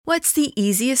What's the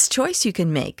easiest choice you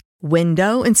can make?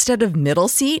 Window instead of middle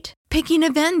seat? Picking a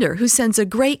vendor who sends a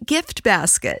great gift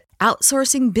basket?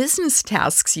 Outsourcing business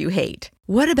tasks you hate?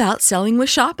 What about selling with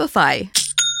Shopify?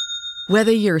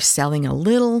 Whether you're selling a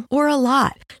little or a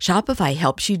lot, Shopify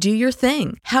helps you do your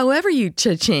thing, however you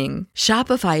cha-ching.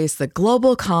 Shopify is the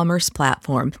global commerce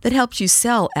platform that helps you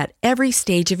sell at every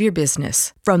stage of your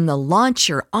business. From the launch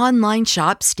your online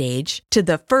shop stage to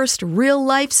the first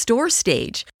real-life store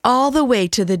stage, all the way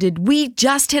to the did we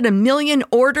just hit a million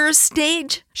orders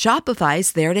stage.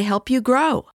 Shopify's there to help you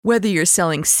grow. Whether you're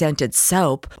selling scented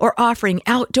soap or offering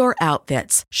outdoor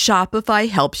outfits, Shopify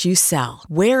helps you sell.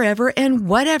 Wherever and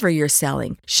whatever you're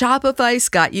selling, Shopify's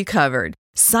got you covered.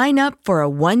 Sign up for a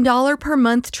 $1 per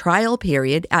month trial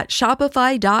period at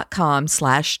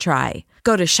shopify.com/try.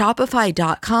 Go to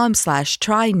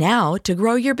shopify.com/try now to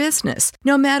grow your business,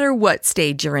 no matter what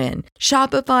stage you're in.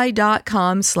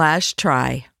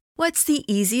 Shopify.com/try. What's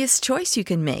the easiest choice you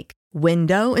can make?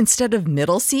 Window instead of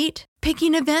middle seat?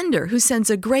 Picking a vendor who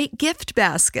sends a great gift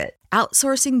basket?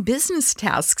 Outsourcing business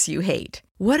tasks you hate?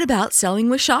 What about selling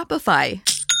with Shopify?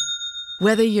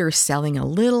 Whether you're selling a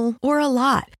little or a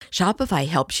lot, Shopify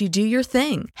helps you do your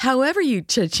thing, however you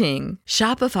cha-ching.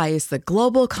 Shopify is the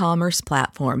global commerce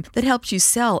platform that helps you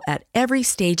sell at every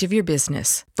stage of your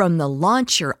business. From the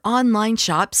launch your online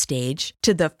shop stage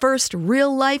to the first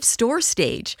real-life store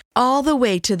stage, all the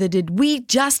way to the did we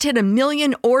just hit a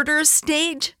million orders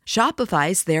stage.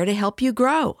 Shopify's there to help you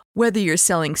grow. Whether you're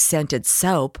selling scented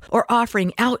soap or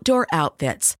offering outdoor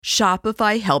outfits,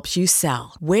 Shopify helps you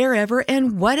sell. Wherever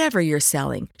and whatever you're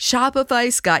selling,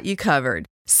 Shopify's got you covered.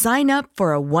 Sign up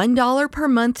for a $1 per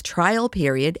month trial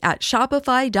period at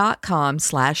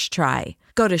shopify.com/try.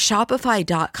 Go to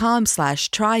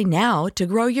shopify.com/try now to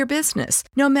grow your business,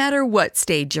 no matter what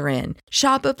stage you're in.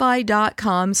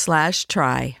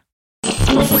 Shopify.com/try.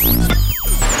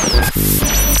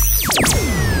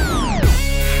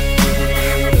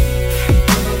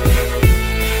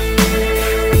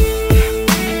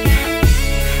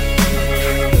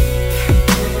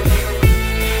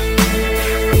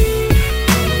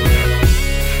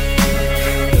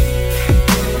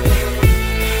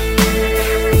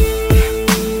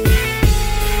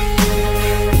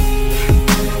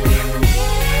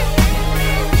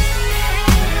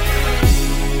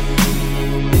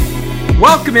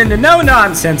 Welcome into No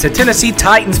Nonsense, a Tennessee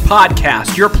Titans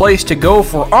podcast, your place to go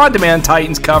for on-demand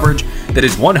Titans coverage that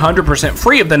is 100%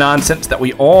 free of the nonsense that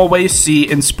we always see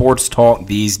in sports talk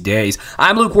these days.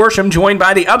 I'm Luke Worsham, joined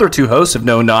by the other two hosts of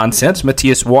No Nonsense,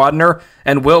 Matthias Wadner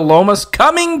and Will Lomas,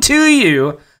 coming to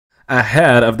you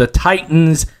ahead of the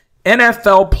Titans'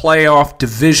 NFL playoff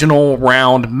divisional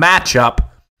round matchup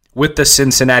with the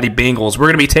Cincinnati Bengals. We're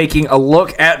going to be taking a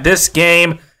look at this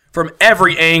game from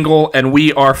every angle, and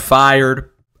we are fired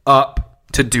up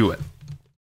to do it.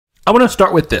 I want to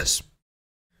start with this.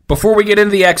 Before we get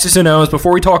into the X's and O's,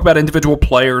 before we talk about individual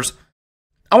players,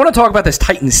 I want to talk about this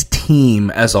Titans team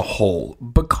as a whole,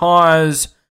 because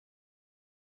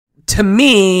to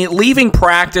me, leaving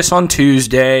practice on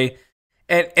Tuesday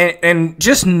and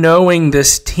just knowing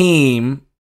this team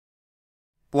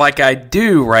like I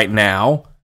do right now,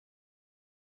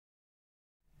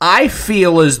 I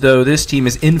feel as though this team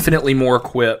is infinitely more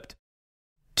equipped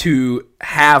to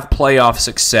have playoff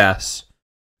success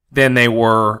than they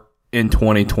were in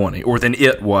 2020, or than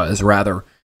it was, rather,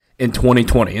 in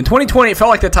 2020. In 2020, it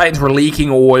felt like the Titans were leaking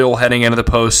oil heading into the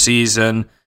postseason.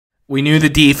 We knew the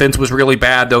defense was really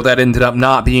bad, though that ended up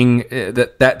not being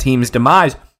that team's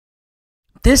demise.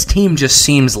 This team just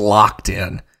seems locked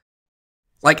in.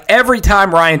 Like every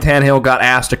time Ryan Tannehill got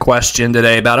asked a question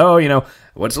today about,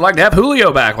 what's it like to have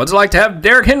Julio back? What's it like to have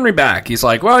Derrick Henry back? He's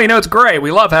like, well, it's great.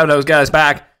 We love having those guys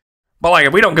back. But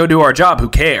if we don't go do our job, who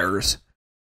cares?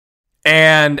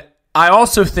 And I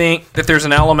also think that there's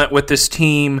an element with this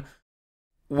team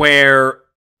where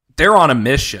they're on a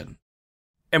mission.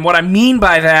 And what I mean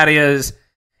by that is,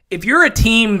 if you're a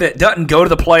team that doesn't go to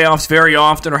the playoffs very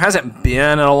often or hasn't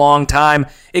been in a long time,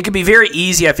 it can be very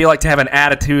easy, I feel like, to have an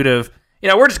attitude of,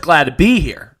 we're just glad to be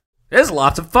here. This is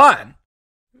lots of fun.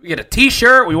 We get a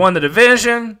t-shirt. We won the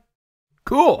division.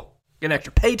 Cool. Get an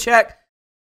extra paycheck.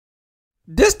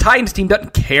 This Titans team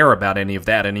doesn't care about any of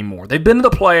that anymore. They've been to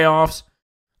the playoffs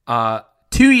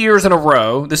 2 years in a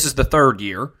row. This is the third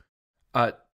year.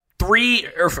 4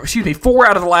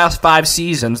 out of the last 5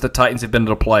 seasons the Titans have been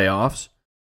to the playoffs.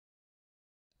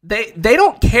 They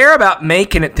don't care about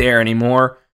making it there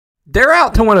anymore. They're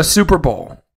out to win a Super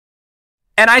Bowl.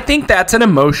 And I think that's an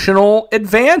emotional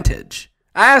advantage.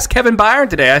 I asked Kevin Byron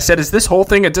today, I said, is this whole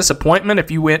thing a disappointment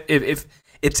if you win, if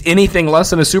it's anything less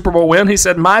than a Super Bowl win? He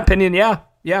said, in my opinion, yeah.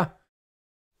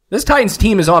 This Titans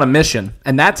team is on a mission,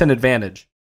 and that's an advantage.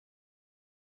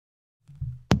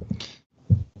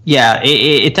 Yeah,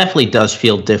 it definitely does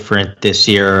feel different this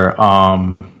year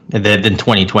than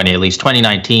 2020. At least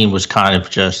 2019 was kind of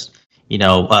just,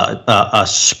 a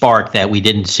spark that we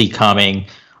didn't see coming.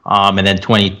 And then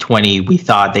 2020, we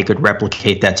thought they could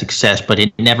replicate that success, but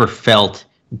it never felt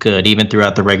good. Even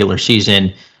throughout the regular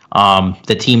season,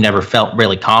 the team never felt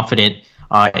really confident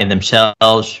in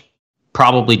themselves,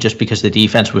 probably just because the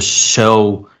defense was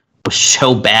so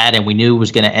bad, and we knew it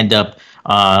was going to end up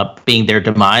being their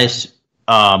demise.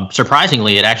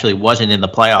 Surprisingly, it actually wasn't in the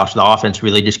playoffs. The offense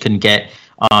really just couldn't get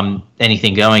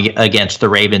anything going against the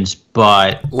Ravens,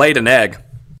 but laid an egg.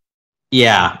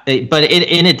 Yeah, but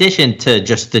in addition to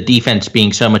just the defense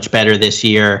being so much better this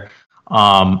year,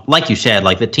 like you said,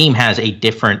 like the team has a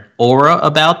different aura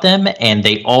about them, and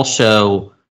they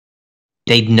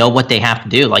know what they have to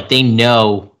do. Like they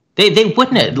know they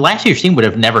wouldn't have, last year's team would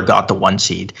have never got the 1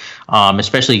 seed,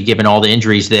 especially given all the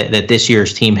injuries that this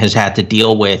year's team has had to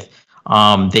deal with.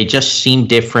 They just seem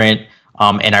different,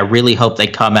 and I really hope they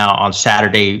come out on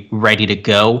Saturday ready to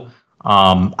go.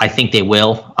 I think they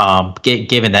will.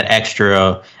 Given that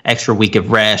extra week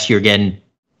of rest, you're getting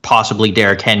possibly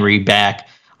Derrick Henry back.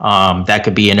 That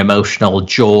could be an emotional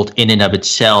jolt in and of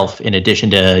itself, in addition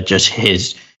to just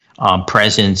his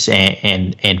presence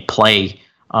and play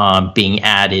being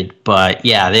added. But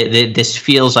yeah, this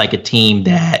feels like a team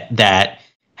that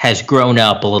has grown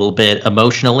up a little bit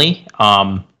emotionally.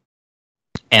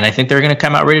 And I think they're going to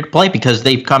come out ready to play, because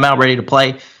they've come out ready to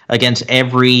play against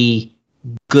every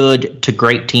good to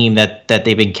great team that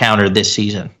they've encountered this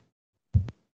season.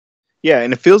 Yeah,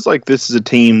 and it feels like this is a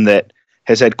team that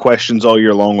has had questions all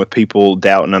year long with people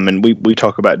doubting them, and we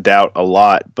talk about doubt a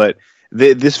lot, but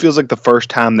this feels like the first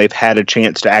time they've had a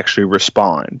chance to actually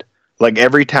respond. Like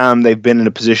every time they've been in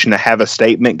a position to have a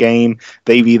statement game,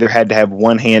 they've either had to have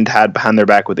one hand tied behind their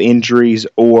back with injuries,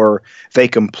 or they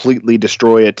completely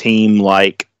destroy a team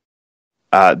like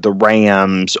the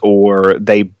Rams, or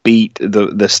they beat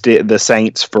the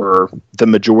Saints for the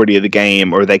majority of the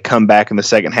game, or they come back in the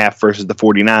second half versus the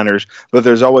 49ers. But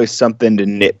there's always something to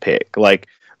nitpick. Like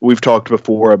we've talked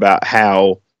before about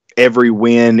how every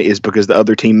win is because the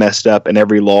other team messed up, and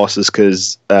every loss is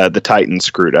because the Titans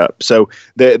screwed up. So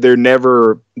there's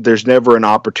never an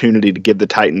opportunity to give the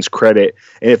Titans credit,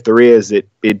 and if there is,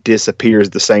 it disappears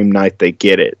the same night they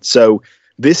get it. So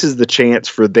this is the chance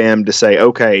for them to say,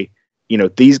 okay,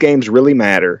 these games really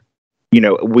matter. I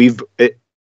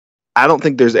don't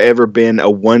think there's ever been a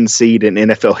 1 seed in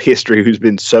NFL history who's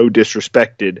been so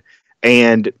disrespected,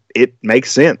 and it makes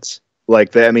sense.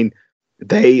 Like that, I mean,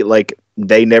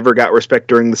 they never got respect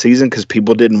during the season because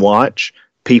people didn't watch.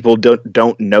 People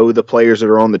don't know the players that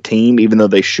are on the team, even though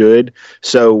they should.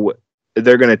 So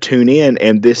they're going to tune in,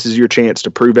 and this is your chance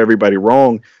to prove everybody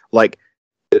wrong. Like,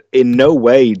 in no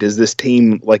way does this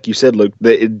team, like you said, Luke,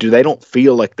 they don't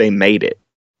feel like they made it.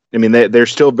 I mean, they're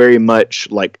still very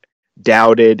much like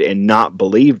doubted and not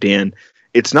believed in.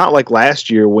 It's not like last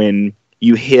year when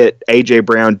you hit A.J.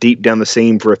 Brown deep down the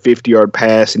seam for a 50-yard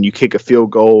pass and you kick a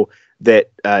field goal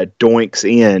that doinks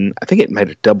in. I think it made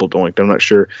a double doink. I'm not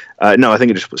sure. No, I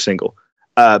think it just was single.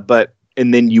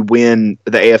 And then you win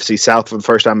the AFC South for the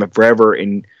first time in forever,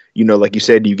 and like you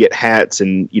said, you get hats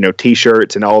and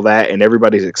T-shirts and all that, and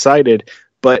everybody's excited.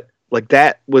 But like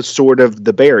that was sort of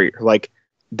the barrier. Like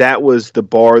that was the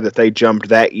bar that they jumped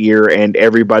that year, and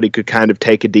everybody could kind of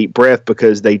take a deep breath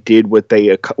because they did what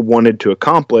they wanted to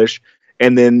accomplish.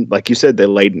 And then, like you said, they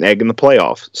laid an egg in the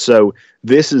playoffs. So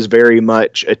this is very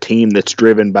much a team that's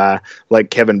driven by, like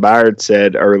Kevin Byard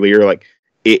said earlier, like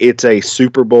it's a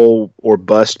Super Bowl or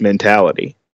bust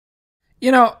mentality.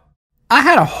 I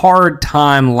had a hard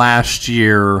time last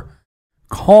year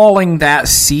calling that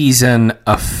season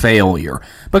a failure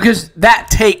because that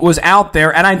take was out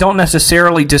there, and I don't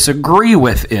necessarily disagree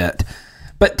with it.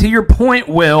 But to your point,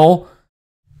 Will,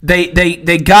 they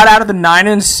got out of the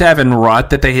 9-7 rut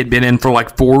that they had been in for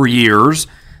like 4 years.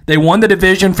 They won the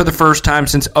division for the first time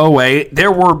since 2008.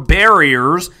 There were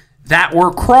barriers that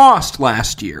were crossed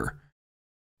last year.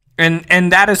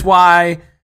 And that is why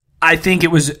I think it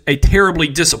was a terribly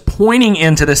disappointing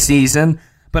end to the season,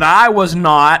 but I was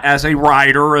not, as a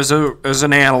writer, as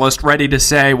an analyst, ready to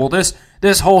say, well,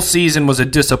 this whole season was a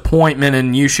disappointment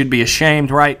and you should be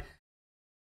ashamed, right?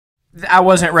 I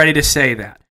wasn't ready to say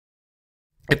that.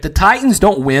 If the Titans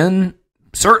don't win,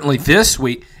 certainly this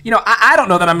week, I don't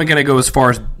know that I'm going to go as far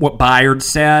as what Byard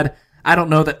said. I don't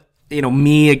know that,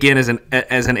 me, again, as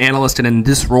an analyst and in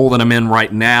this role that I'm in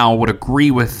right now, would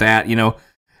agree with that.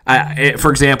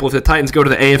 For example, if the Titans go to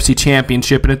the AFC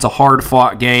Championship and it's a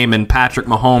hard-fought game and Patrick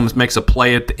Mahomes makes a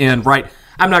play at the end, right,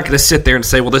 I'm not going to sit there and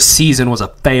say, well, this season was a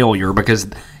failure because,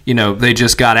 they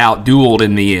just got out-dueled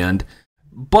in the end.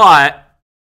 But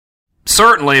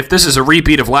certainly, if this is a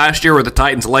repeat of last year where the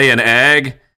Titans lay an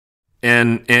egg,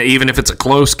 and even if it's a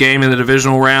close game in the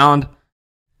divisional round,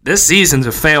 this season's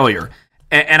a failure.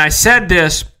 And I said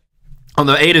this on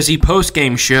the A to Z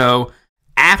postgame show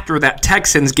after that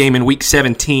Texans game in Week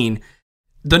 17.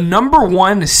 The number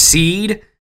 1 seed,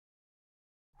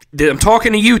 I'm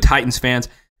talking to you, Titans fans,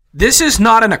 this is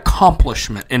not an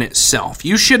accomplishment in itself.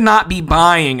 You should not be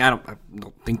buying, I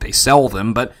don't think they sell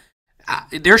them, but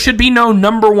there should be no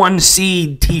number 1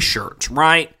 seed t-shirts,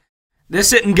 right?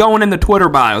 This isn't going in the Twitter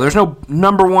bio. There's no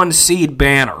number 1 seed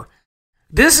banner.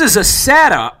 This is a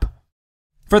setup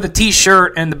for the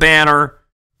t-shirt and the banner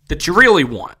that you really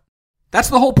want. That's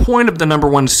the whole point of the number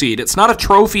 1 seed. It's not a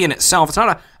trophy in itself. It's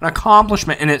not an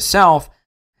accomplishment in itself.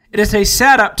 It is a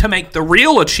setup to make the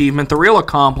real achievement, the real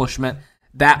accomplishment,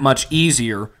 that much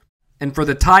easier. And for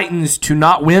the Titans to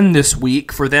not win this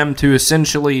week, for them to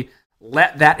essentially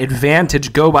let that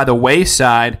advantage go by the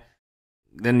wayside,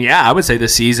 then yeah, I would say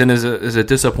this season is a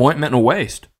disappointment and a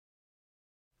waste.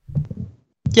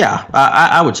 Yeah,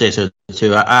 I would say so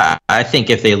too. I think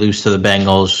if they lose to the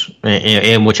Bengals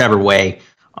in whichever way,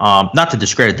 not to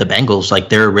discredit the Bengals, like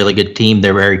they're a really good team,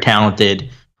 they're very talented,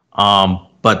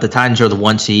 but the Titans are the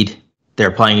 1 seed.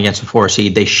 They're playing against the 4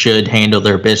 seed. They should handle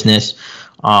their business.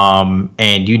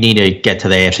 And you need to get to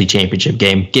the AFC Championship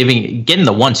game. Getting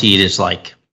the 1 seed is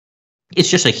it's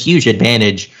just a huge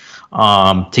advantage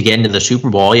to get into the Super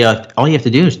Bowl. All you have to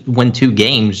do is win 2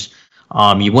 games.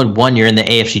 You win 1, you're in the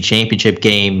AFC Championship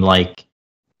game.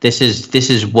 This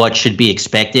is what should be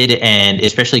expected, and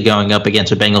especially going up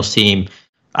against a Bengals team.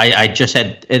 I just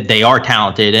said they are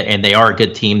talented and they are a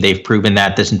good team. They've proven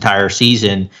that this entire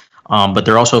season, but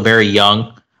they're also very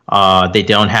young. They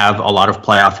don't have a lot of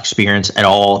playoff experience at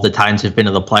all. The Titans have been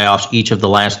in the playoffs each of the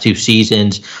last 2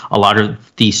 seasons. A lot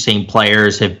of these same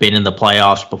players have been in the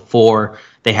playoffs before.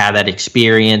 They have that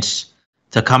experience.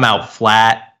 To come out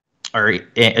flat or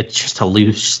just to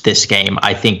lose this game,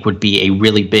 I think would be a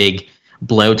really big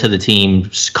blow to the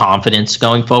team's confidence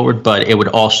going forward. But it would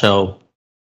also,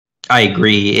 I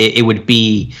agree, it would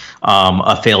be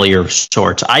a failure of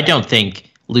sorts. I don't think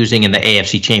losing in the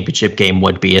AFC Championship game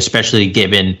would be, especially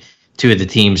given 2 of the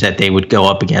teams that they would go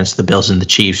up against, the Bills and the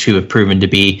Chiefs, who have proven to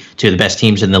be 2 of the best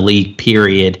teams in the league,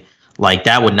 period.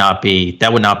 That would not be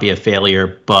a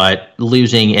failure. But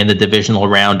losing in the divisional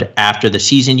round after the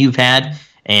season you've had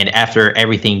and after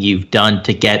everything you've done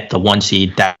to get the 1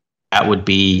 seed, that would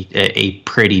be a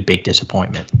pretty big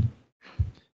disappointment.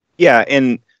 Yeah,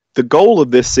 and the goal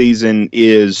of this season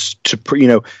is to,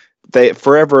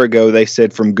 forever ago they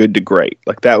said from good to great.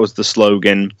 That was the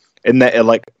slogan, and that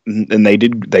and they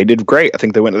did great. I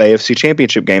think they went to the AFC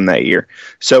Championship game that year.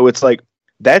 So it's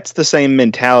that's the same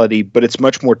mentality, but it's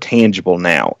much more tangible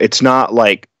now. It's not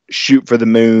shoot for the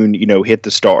moon, hit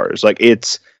the stars.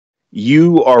 It's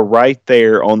you are right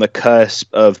there on the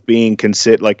cusp of being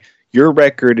considered. Your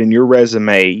record and your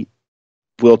resume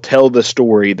will tell the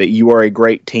story that you are a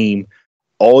great team.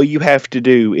 All you have to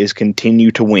do is continue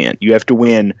to win. You have to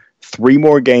win 3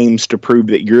 more games to prove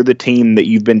that you're the team that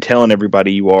you've been telling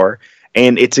everybody you are,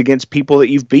 and it's against people that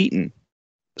you've beaten.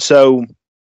 So,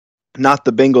 not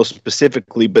the Bengals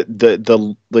specifically, but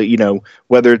the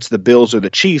whether it's the Bills or the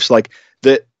Chiefs,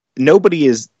 nobody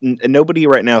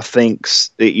right now thinks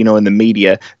that, in the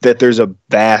media that there's a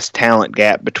vast talent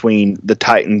gap between the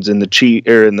Titans and the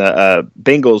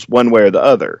Bengals one way or the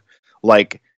other.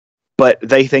 But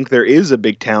they think there is a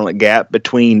big talent gap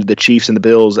between the Chiefs and the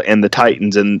Bills and the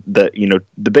Titans and the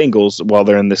Bengals while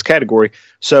they're in this category.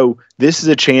 So this is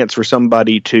a chance for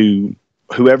somebody to,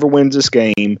 whoever wins this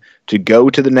game, to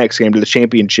go to the next game, to the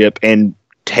championship, and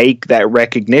take that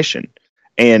recognition.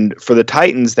 And for the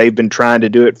Titans, they've been trying to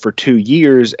do it for 2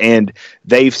 years, and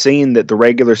they've seen that the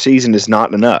regular season is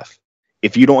not enough.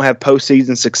 If you don't have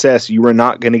postseason success, you are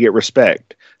not going to get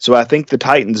respect. So I think the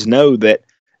Titans know that,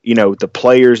 the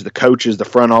players, the coaches, the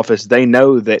front office, they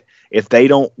know that if they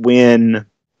don't win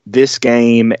this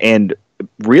game, and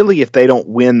really if they don't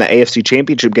win the AFC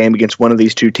Championship game against one of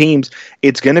these 2 teams,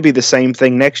 it's going to be the same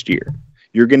thing next year.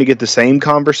 You're going to get the same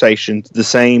conversations, the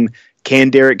same, can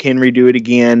Derrick Henry do it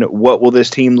again? What will this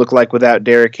team look like without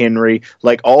Derrick Henry?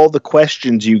 All the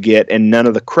questions you get and none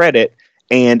of the credit.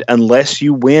 And unless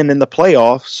you win in the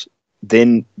playoffs,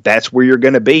 then that's where you're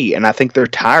going to be. And I think they're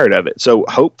tired of it. So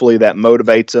hopefully that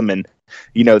motivates them, and,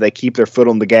 they keep their foot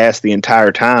on the gas the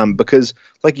entire time, because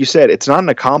like you said, it's not an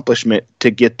accomplishment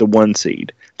to get the 1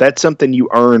 seed. That's something you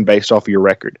earn based off of your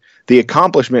record. The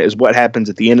accomplishment is what happens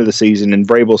at the end of the season, and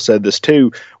Vrabel said this too,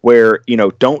 where,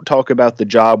 don't talk about the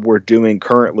job we're doing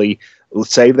currently.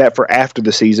 Save that for after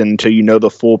the season until you know the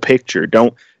full picture.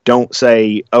 Don't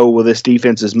say, oh, well, this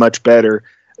defense is much better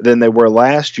than they were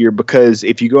last year, because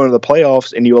if you go into the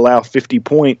playoffs and you allow 50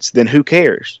 points, then who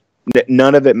cares?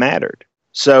 None of it mattered.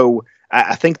 So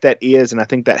I think that is, and I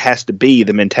think that has to be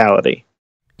the mentality.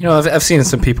 I've seen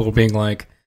some people being like,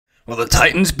 well, the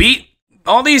Titans beat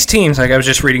all these teams. Like I was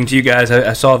just reading to you guys,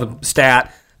 I saw the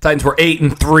stat. Titans were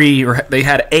 8-3, or they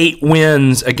had 8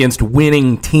 wins against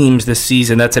winning teams this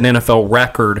season. That's an NFL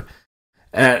record.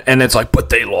 And it's like,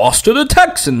 but they lost to the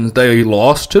Texans. They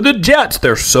lost to the Jets.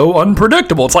 They're so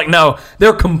unpredictable. It's like, no,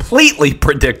 they're completely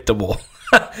predictable.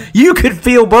 You could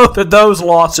feel both of those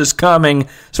losses coming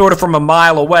sort of from a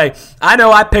mile away. I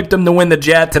know I picked them to win the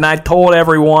Jets, and I told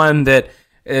everyone that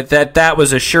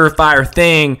was a surefire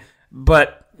thing,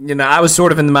 but I was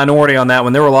sort of in the minority on that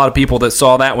one. There were a lot of people that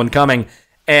saw that one coming,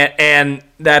 and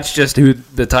that's just who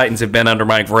the Titans have been under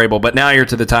Mike Vrabel. But now you're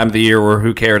to the time of the year where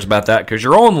who cares about that, because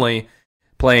you're only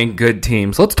playing good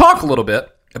teams. Let's talk a little bit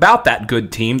about that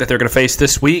good team that they're going to face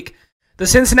this week. The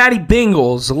Cincinnati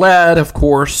Bengals, led, of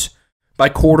course, by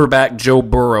quarterback Joe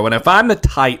Burrow. And if I'm the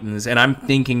Titans and I'm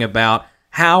thinking about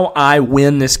how I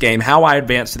win this game, how I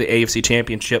advance to the AFC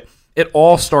Championship, it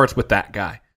all starts with that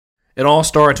guy. It all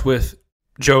starts with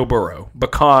Joe Burrow,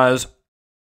 because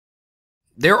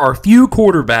there are few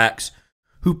quarterbacks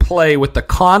who play with the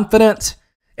confidence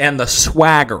and the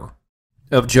swagger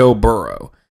of Joe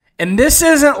Burrow. And this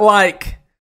isn't like,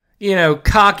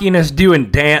 cockiness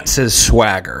doing dances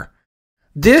swagger.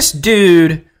 This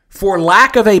dude, for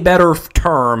lack of a better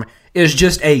term, is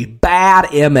just a bad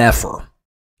MFer.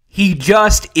 He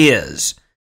just is.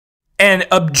 And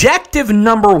objective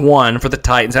number one for the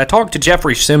Titans, I talked to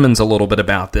Jeffrey Simmons a little bit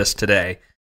about this today.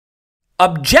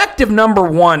 Objective number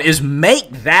one is make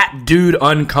that dude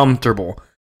uncomfortable.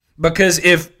 Because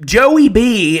if Joey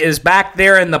B is back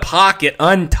there in the pocket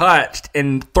untouched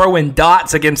and throwing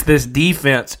dots against this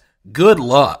defense, good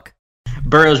luck.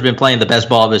 Burrow's been playing the best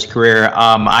ball of his career.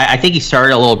 I think he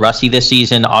started a little rusty this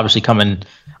season, obviously coming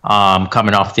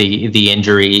off the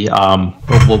injury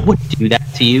would do that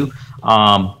to you.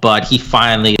 But he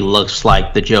finally looks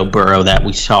like the Joe Burrow that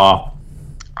we saw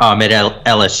at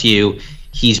LSU.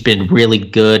 He's been really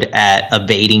good at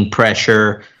evading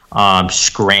pressure,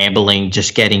 scrambling,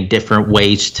 just getting different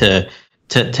ways to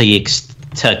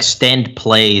extend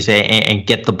plays and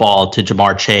get the ball to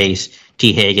Jamar Chase,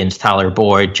 T. Higgins, Tyler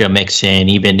Boyd, Joe Mixon,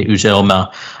 even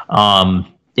Uzoma.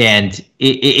 And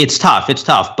it's tough. It's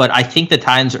tough. But I think the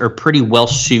Titans are pretty well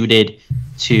suited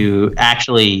to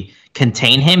actually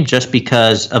contain him, just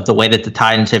because of the way that the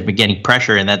Titans have been getting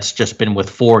pressure. And that's just been with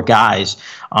 4 guys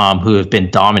who have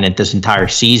been dominant this entire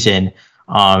season.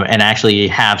 And actually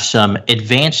have some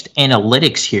advanced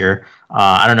analytics here.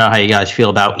 I don't know how you guys feel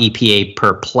about EPA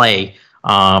per play,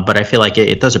 but I feel like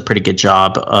it does a pretty good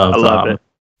job of. I love it.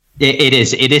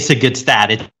 It is a good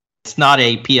stat. It's not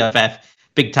a PFF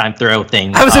big time throw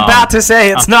thing. I was about to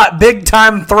say it's not big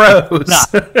time throws.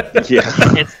 Yeah,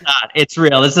 it's not. It's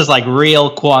real. This is like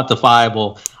real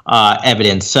quantifiable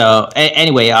evidence. So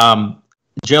anyway,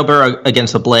 Joe Burrow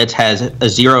against the blitz has a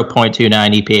 0.29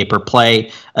 EPA per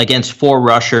play. Against 4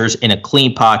 rushers in a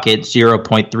clean pocket,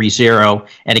 0.30.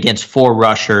 And against 4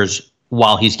 rushers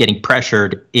while he's getting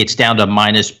pressured, it's down to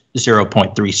minus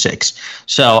 0.36.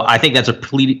 So I think that's a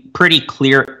pretty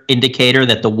clear indicator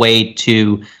that the way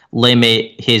to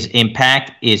limit his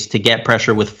impact is to get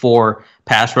pressure with 4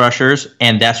 pass rushers.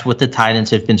 And that's what the Titans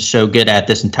have been so good at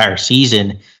this entire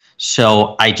season.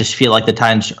 So I just feel like the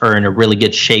Titans are in a really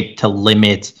good shape to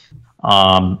limit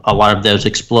a lot of those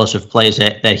explosive plays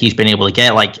that he's been able to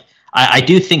get. Like I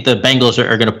do think the Bengals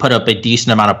are going to put up a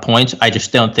decent amount of points. I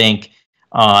just don't think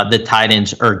the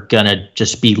Titans are going to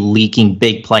just be leaking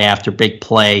big play after big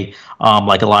play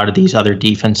like a lot of these other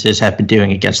defenses have been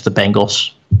doing against the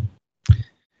Bengals.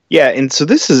 Yeah, and so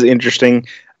this is interesting.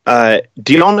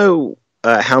 Do y'all know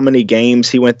how many games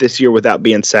he went this year without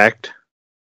being sacked?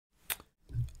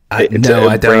 I don't. So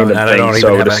I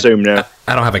would assume no.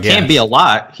 I don't have a guess. Can't be a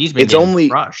lot. He's been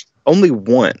crushed. Only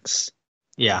once.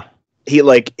 Yeah.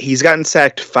 He's gotten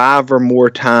sacked 5 or more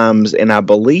times in, I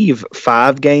believe,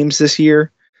 5 games this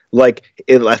year.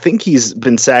 I think he's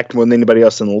been sacked more than anybody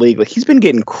else in the league. He's been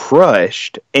getting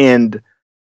crushed, and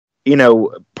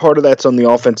part of that's on the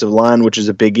offensive line, which is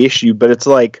a big issue. But it's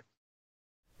like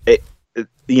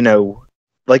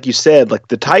you said,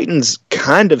 the Titans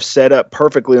kind of set up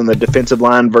perfectly on the defensive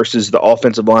line versus the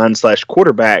offensive line /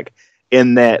 quarterback,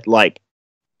 in that,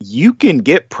 you can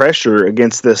get pressure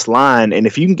against this line, and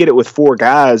if you can get it with 4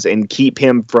 guys and keep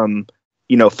him from,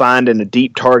 finding a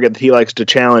deep target that he likes to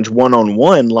challenge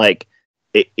one-on-one, like,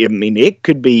 it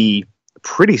could be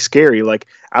pretty scary. Like,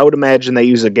 I would imagine they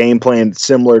use a game plan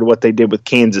similar to what they did with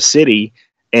Kansas City,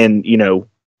 and,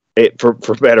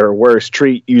 for better or worse,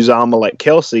 treat Uzomah like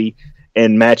Kelsey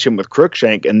and match him with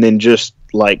Cruikshank, and then just,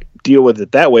 like, deal with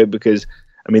it that way, because,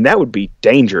 that would be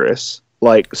dangerous.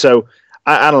 Like, so,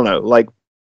 I don't know. Like,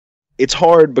 it's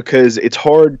hard because it's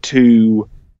hard to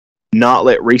not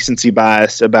let recency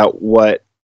bias about what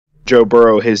Joe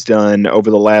Burrow has done over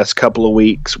the last couple of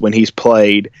weeks when he's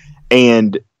played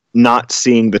and not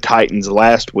seeing the Titans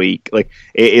last week. Like,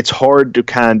 it's hard to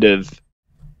kind of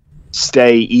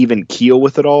stay even keel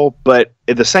with it all. But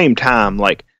at the same time,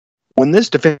 like, when this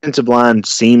defensive line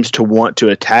seems to want to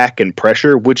attack and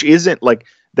pressure, which isn't like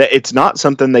that, it's not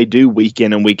something they do week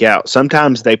in and week out.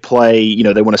 Sometimes they play,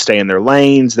 they want to stay in their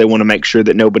lanes. They want to make sure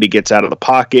that nobody gets out of the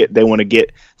pocket. They want to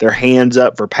get their hands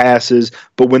up for passes.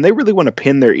 But when they really want to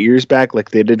pin their ears back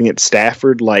like they did against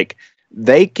Stafford, like,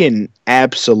 they can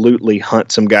absolutely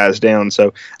hunt some guys down.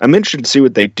 So I'm interested to see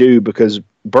what they do, because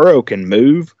Burrow can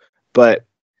move, but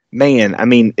man,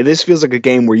 this feels like a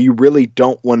game where you really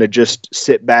don't want to just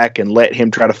sit back and let him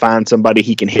try to find somebody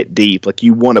he can hit deep. Like,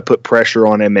 you want to put pressure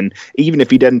on him, and even if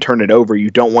he doesn't turn it over, you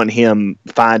don't want him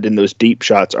finding those deep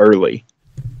shots early.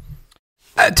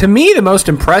 To me, the most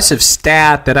impressive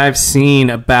stat that I've seen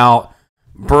about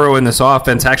Burrow in this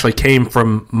offense actually came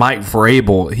from Mike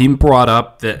Vrabel. He brought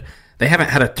up that they haven't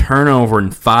had a turnover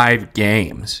in 5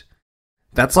 games.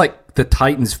 That's like the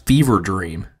Titans' fever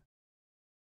dream.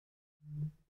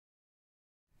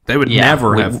 They would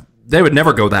They would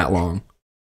never go that long.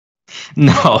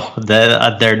 No,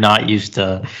 they're not used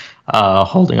to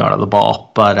holding on to the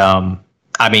ball. But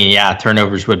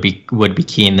turnovers would be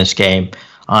key in this game,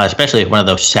 especially if one of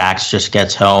those sacks just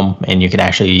gets home and you can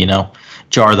actually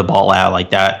jar the ball out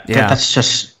like that. Yeah. That's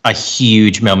just a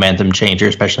huge momentum changer,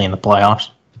 especially in the playoffs.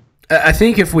 I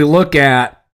think if we look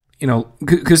at,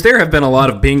 because there have been a lot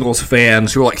of Bengals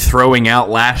fans who are like throwing out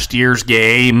last year's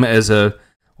game as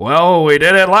we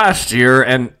did it last year,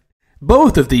 and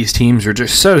both of these teams are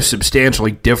just so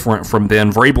substantially different from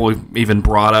then. Vrabel even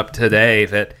brought up today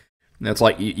that it's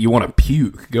like you want to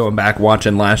puke going back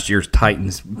watching last year's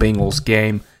Titans-Bengals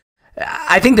game.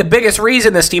 I think the biggest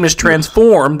reason this team has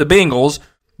transformed, the Bengals,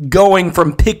 going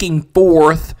from picking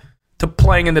 4th to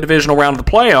playing in the divisional round of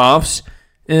the playoffs,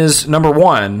 is number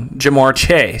 1, Ja'Marr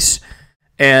Chase.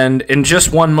 And in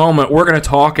just one moment, we're going to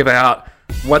talk about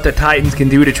what the Titans can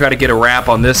do to try to get a wrap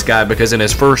on this guy, because in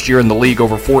his first year in the league,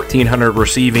 over 1,400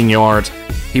 receiving yards,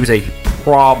 he was a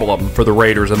problem for the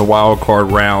Raiders in the wild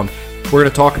card round. We're going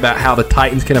to talk about how the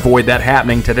Titans can avoid that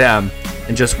happening to them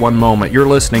in just one moment. You're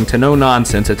listening to No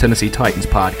Nonsense, a Tennessee Titans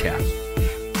podcast.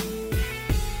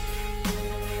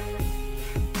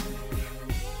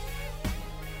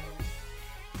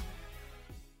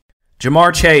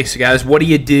 Ja'Marr Chase, guys, what do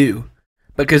you do?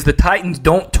 Because the Titans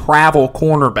don't travel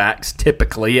cornerbacks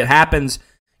typically. It happens,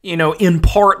 in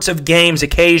parts of games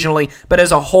occasionally, but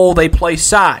as a whole, they play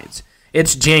sides.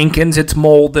 It's Jenkins, it's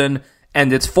Molden,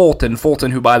 and it's Fulton.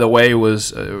 Fulton, who, by the way,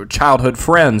 was childhood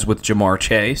friends with Ja'Marr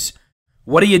Chase.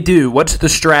 What do you do? What's the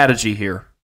strategy here?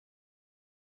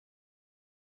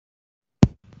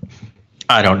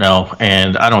 I don't know,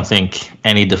 and I don't think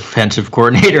any defensive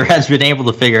coordinator has been able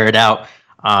to figure it out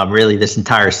really this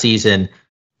entire season.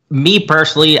 Me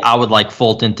personally, I would like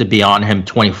Fulton to be on him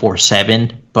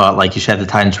 24/7, but like you said, the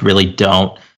Titans really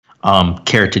don't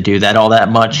care to do that all that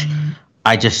much.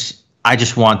 I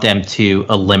just want them to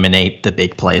eliminate the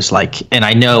big plays. And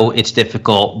I know it's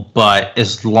difficult, but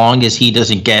as long as he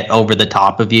doesn't get over the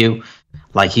top of you,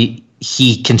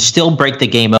 he can still break the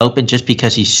game open just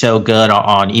because he's so good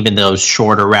on even those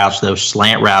shorter routes, those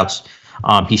slant routes.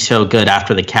 He's so good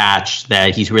after the catch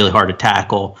that he's really hard to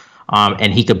tackle.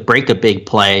 And he could break a big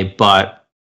play, but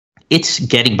it's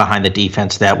getting behind the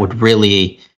defense that would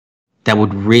really,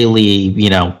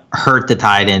 hurt the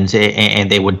Titans,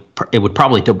 and it would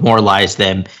probably demoralize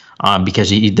them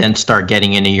because you then start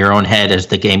getting into your own head as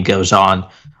the game goes on.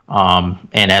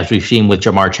 And as we've seen with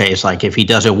Ja'Marr Chase, if he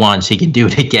does it once, he can do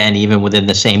it again, even within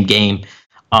the same game.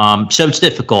 So it's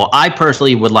difficult. I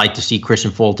personally would like to see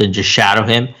Kristian Fulton just shadow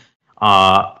him.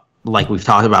 Like we've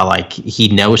talked about, he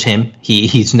knows him.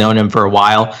 He's known him for a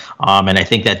while, and I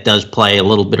think that does play a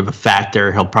little bit of a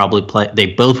factor. He'll probably play. They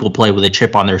both will play with a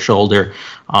chip on their shoulder.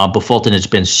 But Fulton has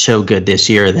been so good this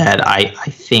year that I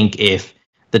think if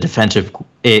the defensive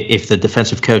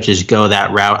coaches go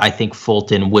that route, I think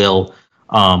Fulton will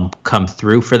come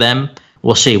through for them.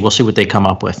 We'll see. We'll see what they come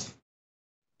up with.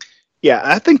 Yeah,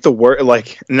 I think the worst,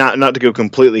 like, not to go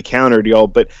completely counter to y'all,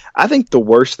 but I think the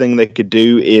worst thing they could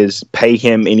do is pay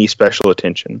him any special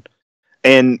attention.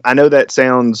 And I know that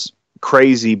sounds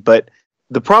crazy, but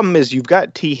the problem is you've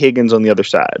got T. Higgins on the other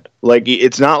side. Like,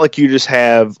 it's not like you just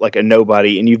have like a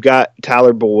nobody, and you've got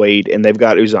Tyler Boyd and they've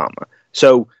got Uzomah.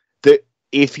 So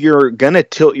if you're gonna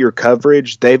tilt your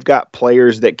coverage, they've got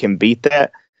players that can beat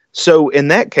that. So in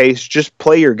that case, just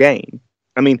play your game.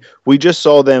 I mean, we just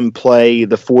saw them play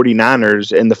the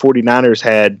 49ers, and the 49ers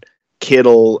had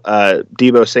Kittle,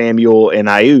 Deebo Samuel, and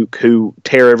Ayuk, who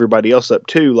tear everybody else up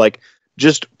too. Like,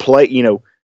 just play,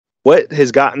 what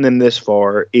has gotten them this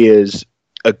far is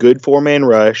a good four-man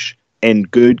rush and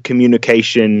good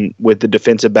communication with the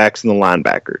defensive backs and the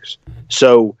linebackers.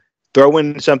 So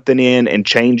throwing something in and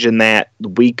changing that the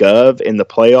week of in the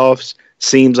playoffs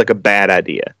seems like a bad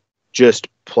idea. Just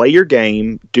play your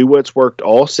game, do what's worked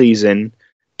all season.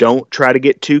 Don't try to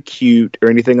get too cute or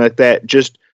anything like that.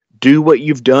 Just do what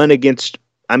you've done against.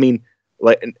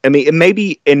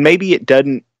 Maybe it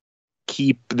doesn't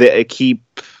keep.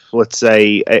 Let's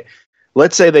say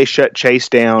they shut Chase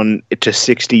down to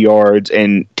 60 yards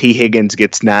and T. Higgins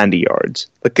gets 90 yards.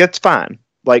 Like, that's fine.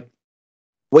 Like,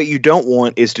 what you don't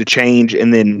want is to change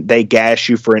and then they gash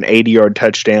you for an 80-yard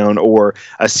touchdown or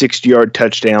a 60-yard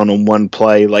touchdown on one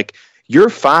play. Like, you're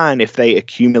fine if they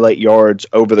accumulate yards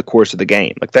over the course of the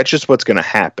game. Like, that's just what's going to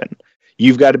happen.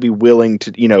 You've got to be willing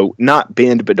to, not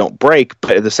bend but don't break,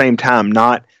 but at the same time,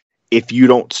 not if you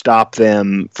don't stop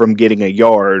them from getting a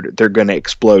yard, they're going to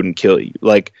explode and kill you.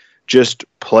 Like, just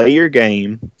play your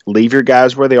game, leave your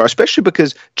guys where they are, especially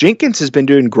because Jenkins has been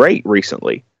doing great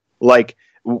recently. Like,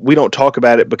 we don't talk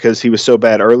about it because he was so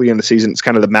bad early in the season. It's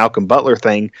kind of the Malcolm Butler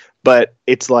thing, but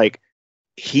it's like,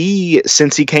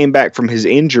 since he came back from his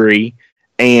injury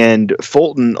and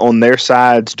Fulton on their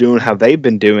sides doing how they've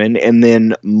been doing, and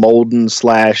then Molden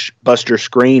 / Buster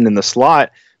Screen in the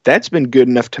slot, that's been good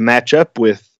enough to match up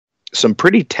with some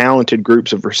pretty talented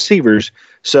groups of receivers.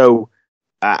 So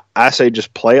I say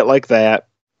just play it like that,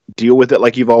 deal with it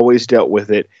like you've always dealt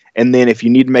with it, and then if you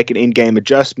need to make an in-game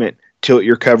adjustment, tilt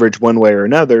your coverage one way or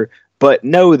another. But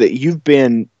know that you've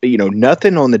been,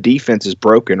 nothing on the defense is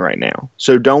broken right now.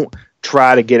 So don't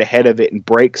try to get ahead of it and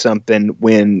break something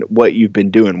when what you've been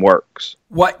doing works.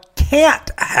 What can't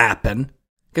happen,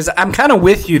 because I'm kind of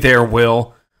with you there,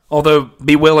 Will, although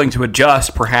be willing to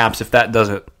adjust perhaps if that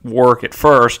doesn't work at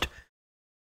first.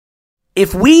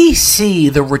 If we see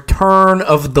the return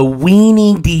of the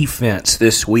weenie defense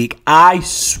this week, I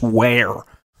swear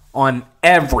on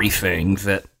everything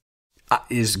that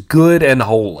is good and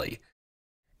holy.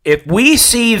 If we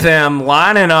see them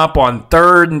lining up on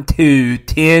 3rd and 2,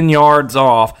 10 yards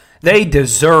off, they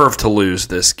deserve to lose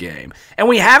this game. And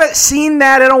we haven't seen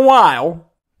that in a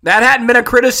while. That hadn't been a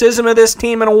criticism of this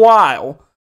team in a while.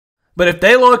 But if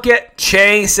they look at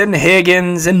Chase and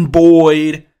Higgins and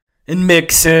Boyd and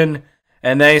Mixon,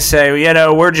 and they say,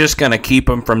 we're just going to keep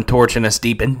them from torching us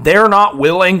deep, and they're not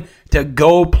willing to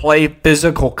go play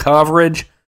physical coverage,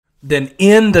 then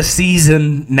end the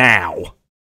season now.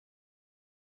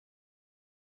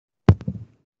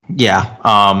 Yeah,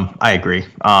 I agree.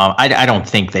 I don't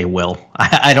think they will.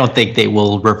 I don't think they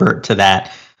will revert to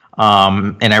that.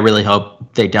 And I really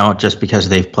hope they don't, just because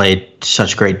they've played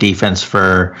such great defense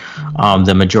for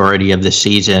the majority of the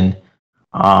season.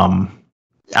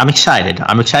 I'm excited.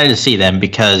 I'm excited to see them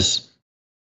because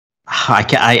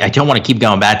I don't want to keep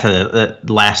going back to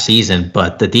the last season,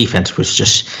 but the defense was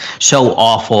just so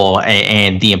awful,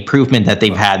 and the improvement that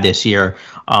they've had this year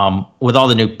with all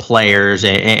the new players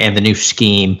and the new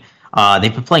scheme,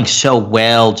 they've been playing so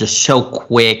well, just so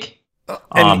quick.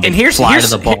 And here's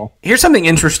something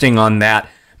interesting on that,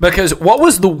 because what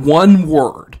was the one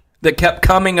word that kept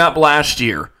coming up last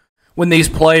year when these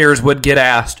players would get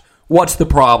asked, what's the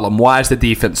problem? Why is the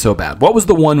defense so bad? What was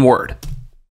the one word?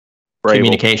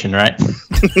 Communication, right?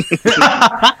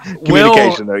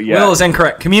 Communication, though, yeah. Will is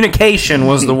incorrect. Communication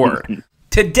was the word.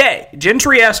 Today,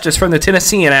 Gentry Estes from the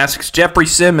Tennessean asks Jeffrey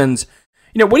Simmons,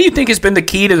 what do you think has been the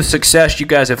key to the success you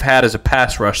guys have had as a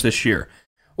pass rush this year?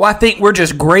 Well, I think we're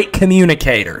just great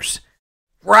communicators.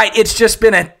 Right? It's just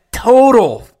been a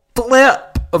total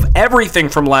flip of everything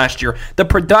from last year. The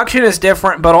production is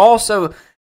different, but also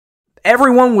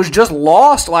everyone was just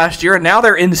lost last year, and now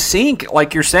they're in sync,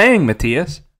 like you're saying,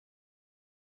 Matthias.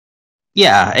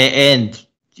 Yeah, and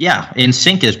in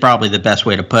sync is probably the best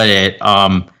way to put it.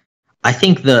 I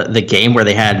think the game where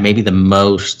they had maybe the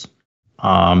most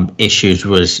issues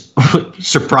was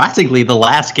surprisingly the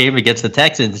last game against the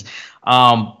Texans.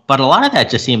 But a lot of that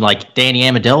just seemed like Danny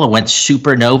Amendola went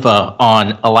supernova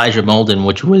on Elijah Molden,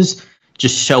 which was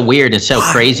just so weird and so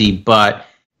crazy. But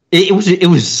It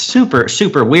was super,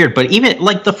 super weird. But even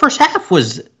like the first half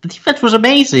the defense was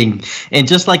amazing. And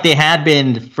just like they had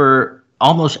been for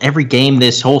almost every game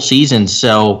this whole season.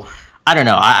 So I don't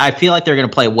know. I feel like they're going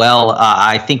to play well.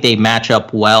 I think they match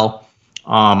up well.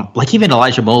 Like even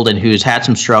Elijah Molden, who's had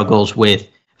some struggles with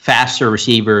faster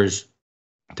receivers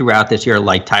throughout this year,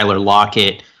 like Tyler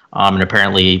Lockett, and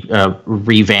apparently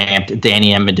revamped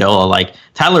Danny Amendola. Like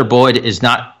Tyler Boyd is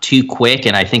not too quick,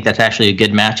 and I think that's actually a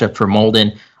good matchup for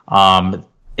Molden.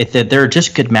 There are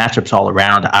just good matchups all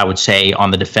around, I would say,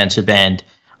 on the defensive end.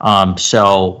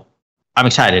 So I'm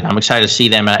excited. I'm excited to see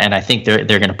them, and I think they're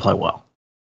going to play well.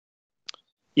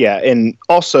 Yeah, and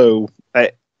also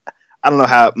I don't know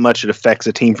how much it affects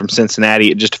a team from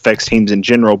Cincinnati. It just affects teams in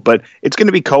general, but it's going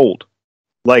to be cold.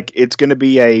 Like, it's going to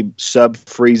be a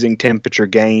sub-freezing temperature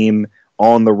game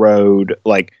on the road,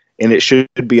 and it should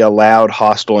be a loud,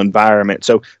 hostile environment.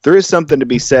 So there is something to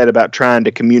be said about trying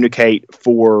to communicate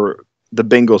for the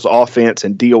Bengals offense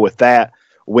and deal with that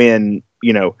when,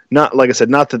 not, like I said,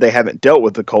 not that they haven't dealt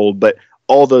with the cold, but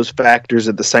all those factors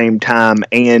at the same time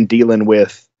and dealing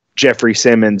with Jeffrey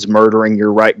Simmons murdering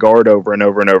your right guard over and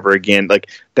over and over again. Like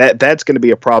that's going to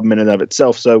be a problem in and of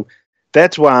itself. So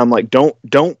that's why I'm like, don't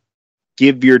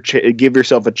give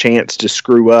yourself a chance to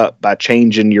screw up by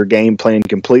changing your game plan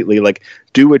completely. Like,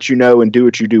 do what you know and do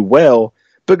what you do well.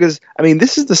 Because I mean,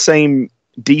 this is the same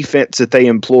defense that they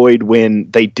employed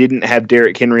when they didn't have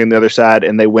Derrick Henry on the other side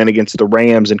and they went against the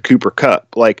Rams and Cooper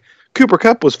Kupp. Like, Cooper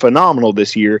Kupp was phenomenal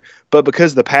this year, but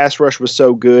because the pass rush was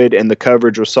so good and the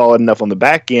coverage was solid enough on the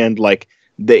back end, like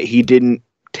that he didn't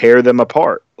tear them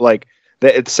apart. Like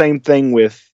that, it's the same thing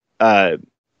with, and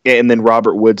then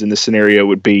Robert Woods in this scenario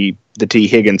would be the T.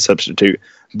 Higgins substitute.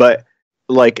 But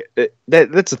like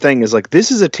that's the thing is like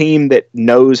this is a team that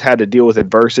knows how to deal with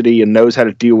adversity and knows how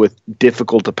to deal with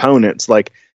difficult opponents.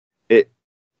 Like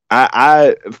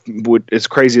I would, as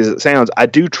crazy as it sounds, I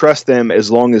do trust them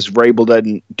as long as Vrabel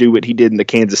doesn't do what he did in the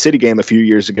Kansas City game a few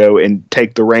years ago and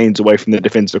take the reins away from the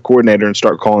defensive coordinator and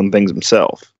start calling things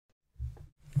himself.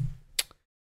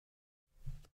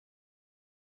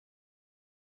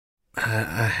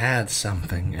 I had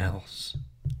something else.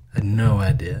 I know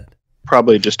I did.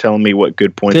 Probably just telling me what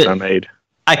good points I made.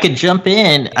 I could jump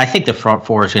in. I think the front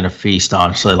four is going to feast,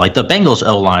 honestly. Like the Bengals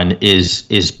O-line is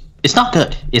it's not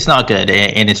good. It's not good,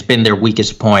 and it's been their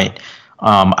weakest point,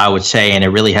 I would say, and it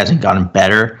really hasn't gotten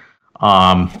better.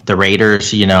 The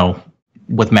Raiders,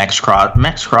 with Max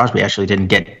Crosby actually didn't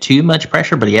get too much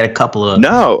pressure, but he had a couple of.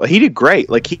 No, he did great.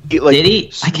 Did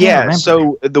he? I can't remember.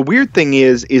 So the weird thing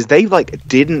is they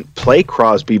didn't play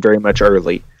Crosby very much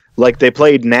early. Like they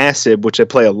played Nassib, which they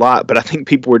play a lot, but I think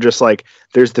people were just like,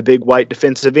 there's the big white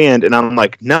defensive end. And I'm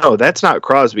like, no, that's not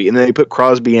Crosby. And then they put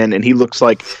Crosby in and he looks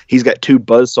like he's got two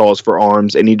buzzsaws for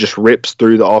arms and he just rips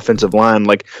through the offensive line.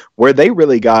 Like where they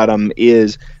really got him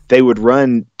is they would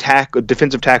run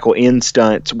defensive tackle in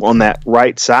stunts on that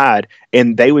right side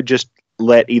and they would just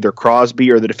let either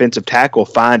Crosby or the defensive tackle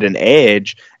find an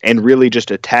edge and really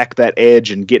just attack that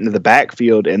edge and get into the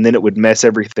backfield. And then it would mess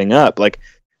everything up. Like,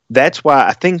 that's why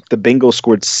I think the Bengals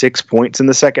scored 6 points in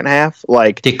the second half.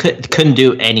 Like they couldn't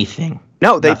do anything.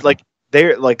 No, they're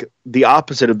like the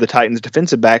opposite of the Titans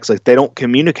defensive backs. Like they don't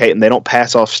communicate and they don't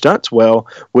pass off stunts well,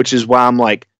 which is why I'm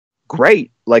like,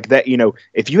 great. Like that,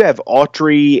 if you have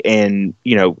Autry and,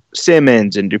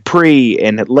 Simmons and Dupree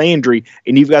and Landry,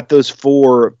 and you've got those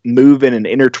four moving and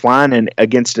intertwining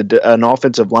against an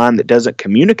offensive line that doesn't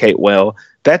communicate well,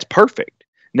 that's perfect.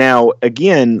 Now,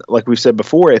 again, like we've said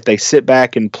before, if they sit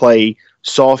back and play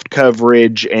soft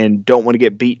coverage and don't want to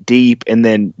get beat deep and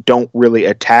then don't really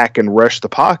attack and rush the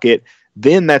pocket,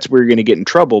 then that's where you're going to get in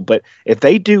trouble. But if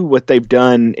they do what they've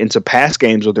done in some past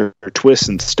games with their twists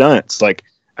and stunts,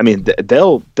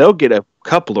 they'll get a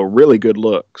couple of really good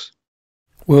looks.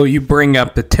 Well, you bring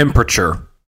up the temperature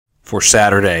for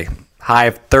Saturday. High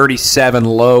of 37,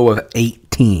 low of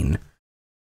 18.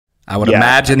 I would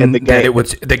imagine that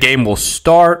the game will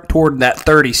start toward that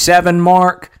 37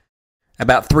 mark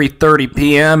about 3:30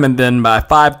 p.m. and then by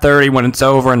 5:30 when it's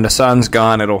over and the sun's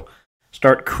gone, it'll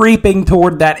start creeping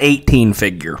toward that 18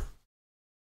 figure.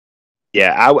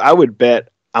 Yeah, I would bet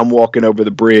I'm walking over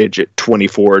the bridge at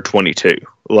 24 or 22.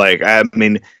 By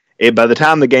the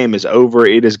time the game is over,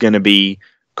 it is going to be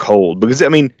cold because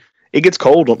it gets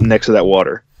cold next to that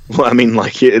water.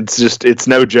 It's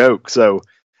no joke. So.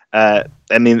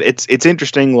 It's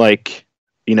interesting,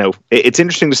 it's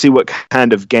interesting to see what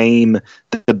kind of game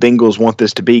the Bengals want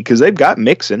this to be because they've got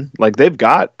Mixon. Like, they've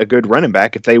got a good running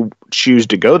back if they choose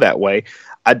to go that way.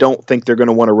 I don't think they're going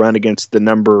to want to run against the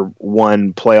number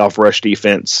one playoff rush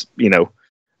defense,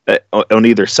 on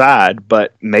either side,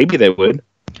 but maybe they would.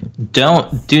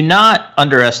 Do not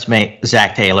underestimate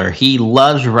Zach Taylor. He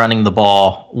loves running the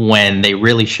ball when they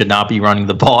really should not be running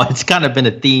the ball. It's kind of been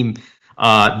a theme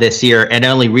this year, and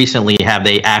only recently have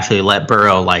they actually let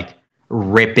Burrow like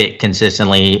rip it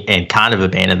consistently and kind of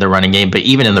abandon the running game. But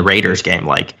even in the Raiders game,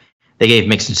 like they gave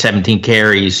Mixon 17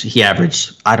 carries. He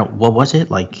averaged, what was it?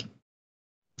 Like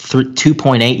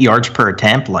 2.8 yards per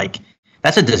attempt. Like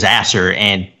that's a disaster.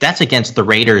 And that's against the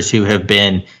Raiders, who have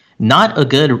been not a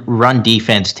good run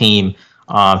defense team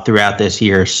throughout this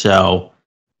year. So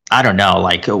I don't know.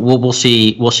 Like we'll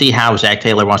see how Zach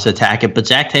Taylor wants to attack it. But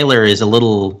Zach Taylor is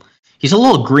he's a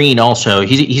little green also.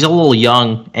 He's a little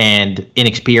young and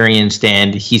inexperienced,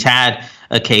 and he's had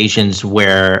occasions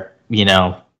where,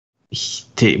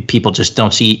 people just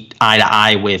don't see eye to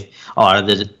eye with a lot of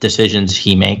the decisions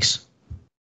he makes.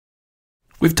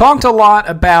 We've talked a lot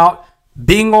about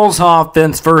Bengals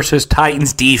offense versus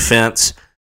Titans defense.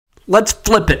 Let's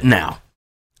flip it now.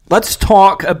 Let's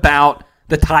talk about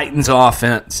the Titans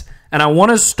offense. And I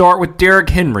want to start with Derrick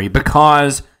Henry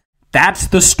because that's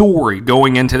the story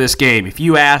going into this game. If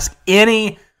you ask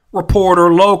any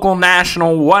reporter, local,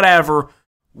 national, whatever,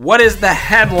 what is the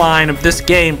headline of this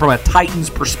game from a Titans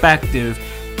perspective?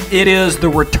 It is the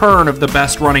return of the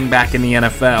best running back in the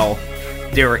NFL,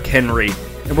 Derrick Henry.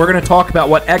 And we're going to talk about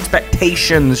what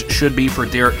expectations should be for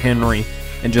Derrick Henry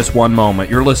in just one moment.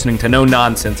 You're listening to No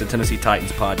Nonsense, a Tennessee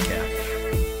Titans podcast.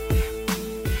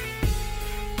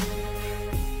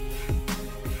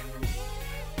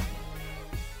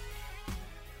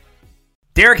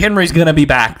 Derrick Henry's going to be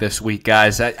back this week,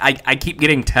 guys. I keep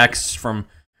getting texts from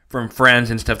friends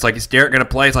and stuff. It's like, is Derrick going to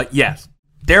play? It's like, yes,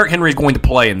 Derrick Henry's going to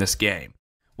play in this game.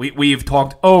 We've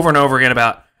talked over and over again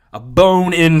about a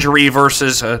bone injury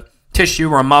versus a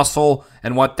tissue or a muscle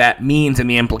and what that means and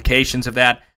the implications of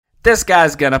that. This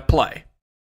guy's going to play.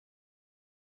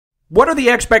 What are the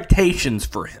expectations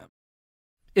for him?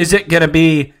 Is it going to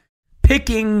be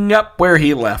picking up where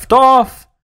he left off?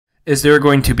 Is there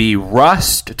going to be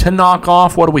rust to knock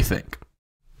off? What do we think?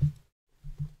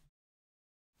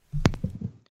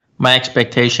 My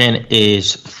expectation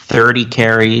is 30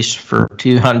 carries for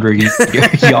 200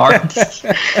 yards.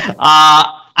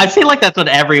 I feel like that's what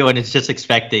everyone is just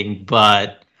expecting,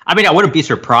 but I mean, I wouldn't be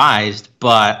surprised,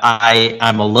 but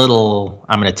I'm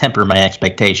going to temper my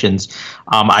expectations.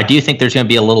 I do think there's going to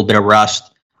be a little bit of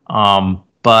rust,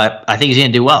 but I think he's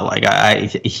going to do well. Like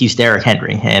he's Derrick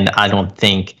Henry, and I don't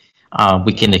think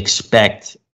we can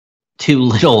expect too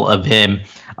little of him,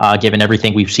 given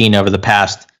everything we've seen over the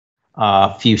past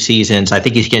few seasons. I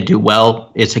think he's going to do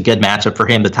well. It's a good matchup for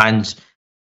him. The Titans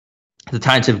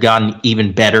have gotten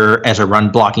even better as a run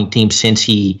blocking team since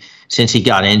he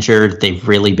got injured. They've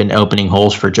really been opening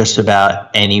holes for just about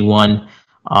anyone.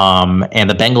 And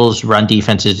the Bengals' run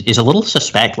defense is a little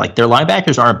suspect. Like their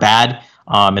linebackers aren't bad,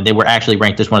 and they were actually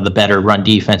ranked as one of the better run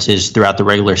defenses throughout the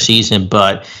regular season.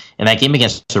 But in that game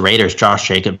against the Raiders, Josh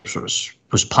Jacobs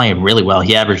was playing really well.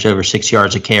 He averaged over 6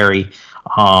 yards a carry.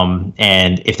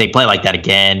 And if they play like that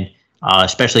again,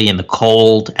 especially in the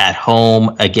cold at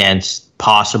home against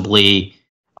possibly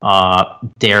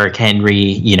Derrick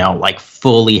Henry, like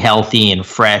fully healthy and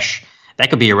fresh, that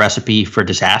could be a recipe for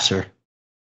disaster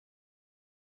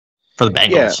for the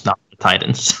Bengals, not the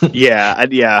Titans.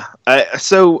 Yeah.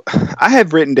 So I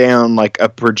have written down like a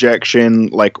projection,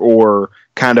 or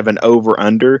kind of an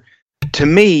over-under. To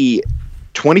me,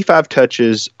 25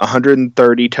 touches,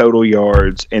 130 total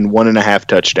yards, and 1.5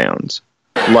 touchdowns.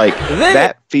 Like,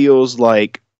 that feels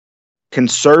like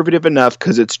conservative enough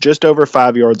because it's just over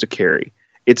 5 yards a carry.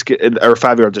 Or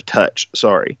 5 yards a touch,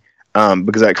 sorry.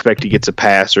 Because I expect he gets a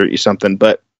pass or something.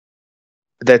 But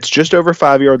that's just over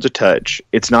 5 yards a touch.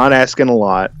 It's not asking a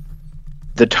lot.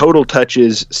 The total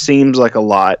touches seems like a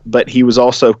lot, but he was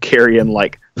also carrying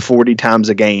like 40 times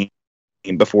a game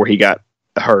before he got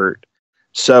hurt.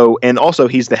 So, and also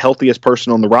he's the healthiest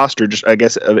person on the roster, just I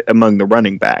guess among the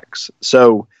running backs.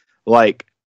 So, like,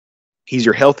 he's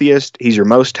your healthiest, he's your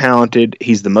most talented,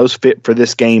 he's the most fit for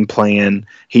this game plan.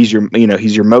 He's your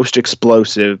most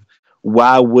explosive.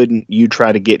 Why wouldn't you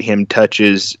try to get him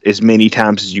touches as many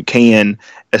times as you can,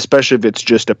 especially if it's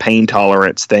just a pain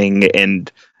tolerance thing? And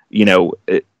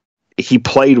he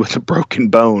played with a broken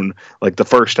bone like the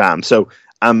first time. So,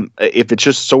 if it's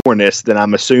just soreness, then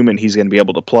I'm assuming he's going to be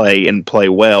able to play and play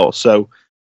well. So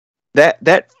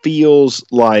that feels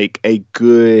like a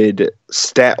good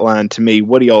stat line to me.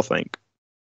 What do y'all think?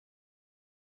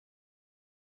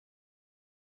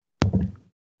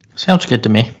 Sounds good to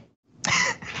me.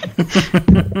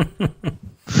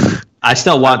 I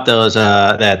still want those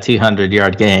that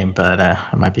 200-yard game, but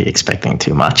I might be expecting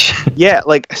too much. Yeah,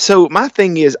 so my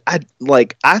thing is, I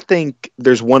think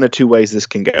there's one of two ways this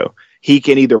can go. He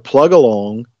can either plug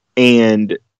along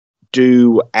and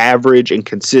do average and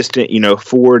consistent,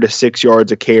 4 to 6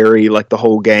 yards a carry like the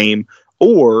whole game,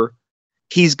 or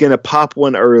he's going to pop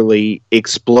one early,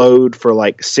 explode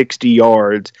for 60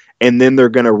 yards, and then they're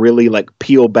going to really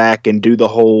peel back and do the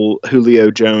whole Julio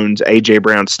Jones, AJ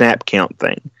Brown snap count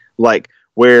thing.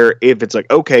 Where if it's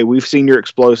okay, we've seen you're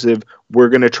explosive, we're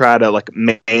going to try to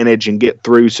manage and get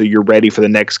through so you're ready for the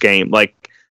next game.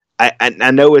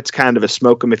 I know it's kind of a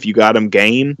smoke 'em if you got 'em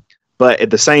game, but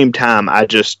at the same time, I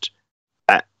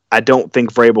don't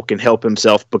think Vrabel can help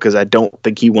himself because I don't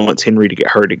think he wants Henry to get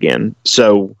hurt again.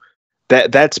 So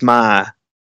that's my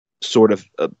sort of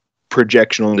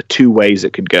projection on the two ways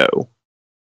it could go.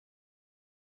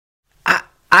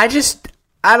 I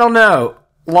don't know.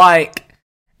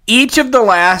 Each of the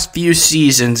last few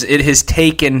seasons, it has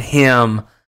taken him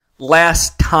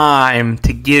less time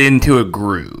to get into a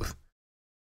groove.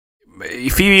 A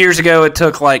few years ago, it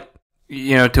took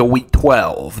till week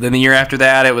 12. Then the year after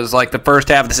that, it was the first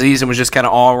half of the season was just kind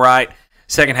of all right.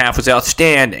 Second half was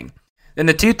outstanding. Then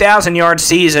the 2,000-yard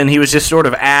season, he was just sort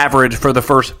of average for the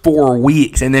first 4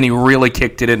 weeks, and then he really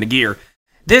kicked it into gear.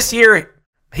 This year,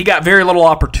 he got very little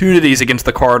opportunities against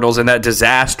the Cardinals in that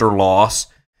disaster loss.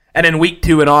 And in week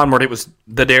 2 and onward, it was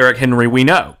the Derrick Henry we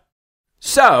know.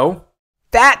 So,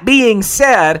 that being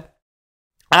said,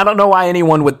 I don't know why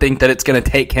anyone would think that it's going to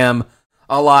take him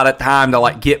a lot of time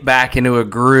to get back into a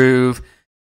groove.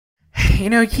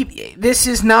 This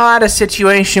is not a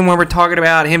situation where we're talking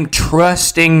about him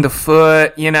trusting the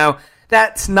foot.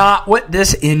 That's not what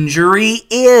this injury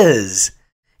is.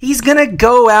 He's going to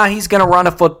go out, he's going to run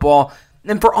a football.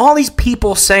 And for all these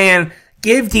people saying,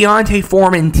 give D'Onta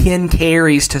Foreman 10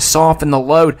 carries to soften the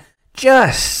load,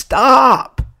 just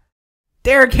stop.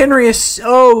 Derrick Henry is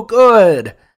so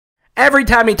good. Every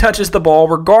time he touches the ball,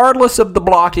 regardless of the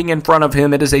blocking in front of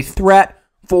him, it is a threat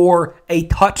for a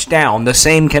touchdown. The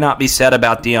same cannot be said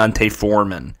about D'Onta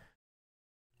Foreman.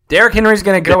 Derrick Henry's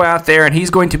going to go out there and he's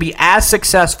going to be as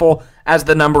successful as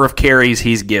the number of carries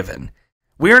he's given.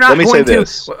 We are not going to.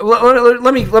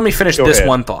 Let me finish this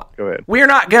one thought. Go ahead. We are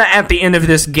not going to, at the end of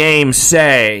this game,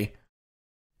 say,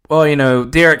 well,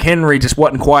 Derrick Henry just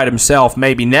wasn't quite himself.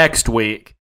 Maybe next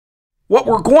week. What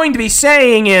we're going to be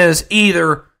saying is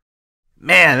either,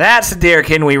 man, that's the Derrick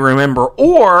Henry we remember,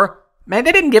 or, man,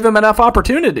 they didn't give him enough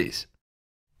opportunities.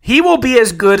 He will be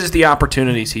as good as the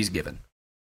opportunities he's given.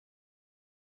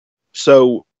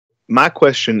 So my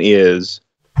question is,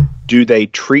 do they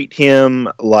treat him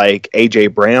like A.J.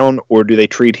 Brown or do they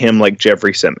treat him like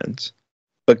Jeffrey Simmons?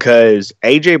 Because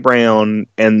A.J. Brown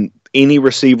and any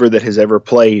receiver that has ever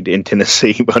played in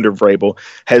Tennessee under Vrabel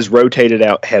has rotated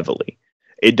out heavily.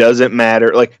 It doesn't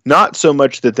matter. Not so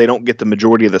much that they don't get the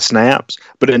majority of the snaps,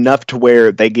 but enough to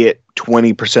where they get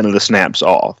 20% of the snaps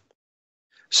off.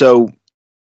 So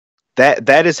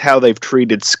that is how they've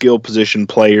treated skill position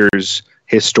players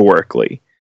historically.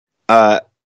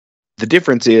 The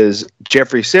difference is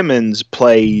Jeffrey Simmons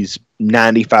plays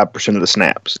 95% of the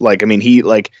snaps.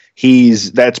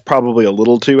 That's probably a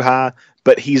little too high,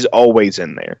 but he's always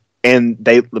in there. And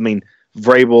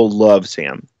Vrabel loves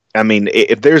him.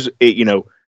 If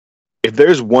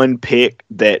there's one pick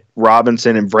that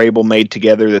Robinson and Vrabel made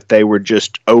together that they were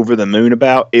just over the moon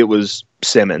about, it was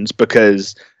Simmons,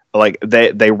 because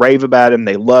they rave about him,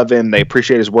 they love him, they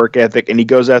appreciate his work ethic, and he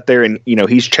goes out there and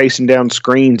he's chasing down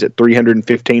screens at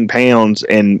 315 pounds,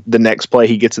 and the next play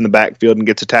he gets in the backfield and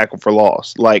gets a tackle for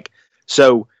loss.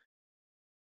 So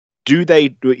do they?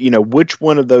 Which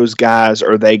one of those guys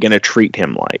are they going to treat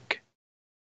him like?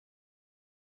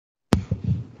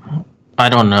 I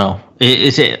don't know.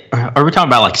 Are we talking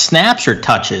about snaps or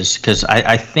touches? Because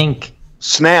I think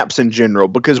snaps in general,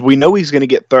 because we know he's going to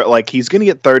get he's going to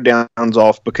get third downs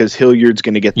off because Hilliard's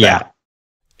going to get that.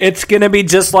 It's going to be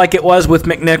just like it was with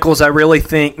McNichols, I really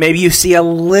think. Maybe you see a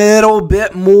little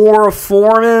bit more of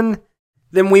Foreman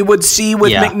than we would see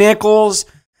with McNichols,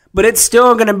 but it's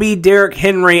still going to be Derrick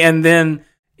Henry, and then,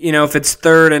 if it's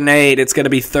 3rd and 8, it's going to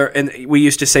be third. And we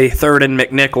used to say 3rd and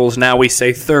McNichols, now we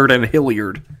say 3rd and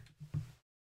Hilliard.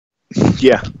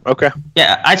 Yeah, okay.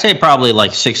 Yeah, I'd say probably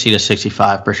 60 to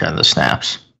 65% of the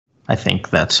snaps. I think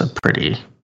that's a pretty...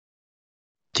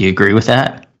 Do you agree with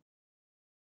that?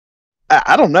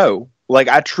 I don't know.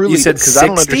 I truly... You said because 60? I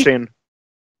don't understand.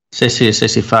 60 to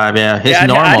 65, yeah. His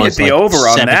normal I'd hit is the over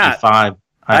on 75. That.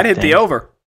 I'd hit the over.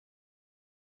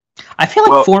 I feel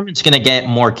like Foreman's going to get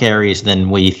more carries than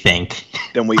we think.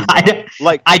 I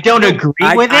don't agree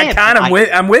with it.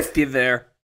 I'm with you there.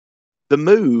 The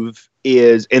move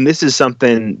is, and this is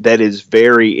something that is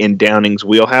very in Downing's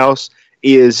wheelhouse,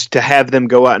 is to have them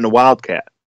go out in a Wildcat.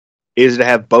 Is to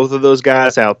have both of those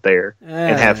guys out there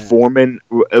and have Foreman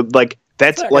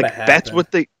that's what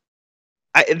they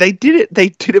did it. They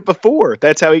did it before.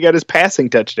 That's how he got his passing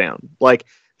touchdown.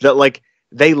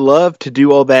 They love to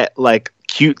do all that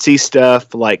cutesy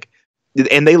stuff,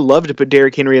 and they love to put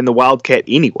Derrick Henry in the Wildcat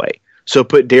anyway. So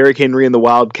put Derrick Henry in the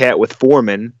Wildcat with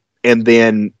Foreman, and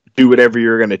then do whatever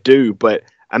you're going to do. But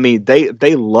I mean,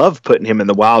 they love putting him in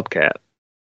the Wildcat.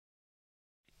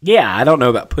 Yeah, I don't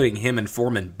know about putting him and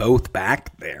Foreman both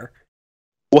back there.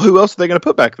 Well, who else are they going to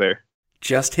put back there?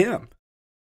 Just him.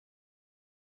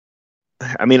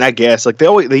 I mean, I guess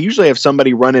they usually have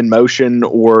somebody run in motion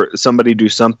or somebody do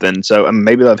something. So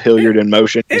maybe they'll have Hilliard in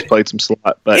motion. He's played some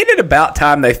slot, but isn't it about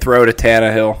time they throw to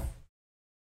Tannehill?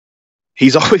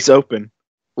 He's always open.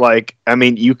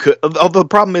 You could. Although the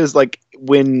problem is,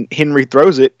 when Henry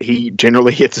throws it, he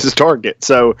generally hits his target.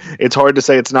 So it's hard to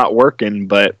say it's not working.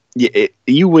 But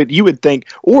you would think,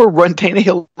 or run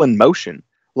Tannehill in motion.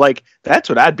 That's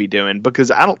what I'd be doing,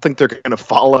 because I don't think they're going to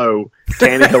follow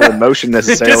Tannehill in motion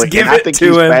necessarily. Just give and I it think to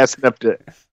he's him. fast enough to.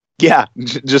 Yeah,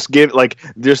 just give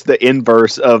just the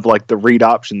inverse of the read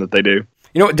option that they do.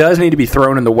 You know what does need to be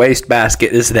thrown in the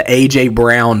wastebasket is the A.J.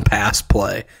 Brown pass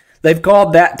play. They've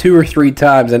called that 2 or 3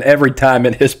 times, and every time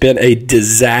it has been a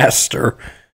disaster.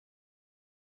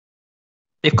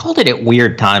 They've called it at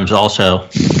weird times also.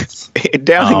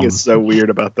 Downing is so weird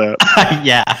about that.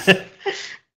 Yeah.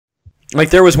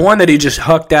 There was one that he just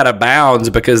hucked out of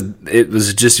bounds because it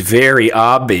was just very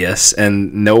obvious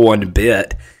and no one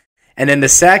bit. And then the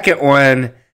second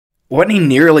one, he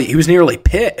was nearly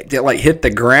picked. It hit the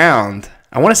ground.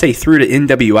 I want to say he threw to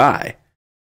NWI.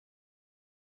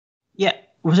 Yeah.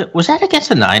 Was that against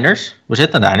the Niners? Was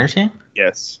it the Niners game?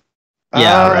 Yes.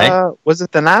 Yeah, right. Was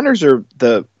it the Niners or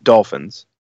the Dolphins?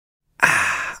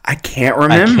 I can't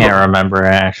remember. I can't remember,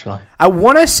 actually. I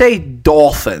want to say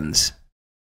Dolphins.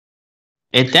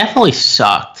 It definitely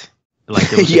sucked. It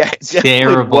was yeah, it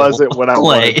terrible wasn't what I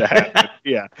wanted play. to happen.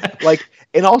 Yeah.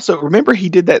 And also, remember he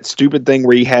did that stupid thing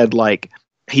where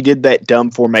he did that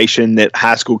dumb formation that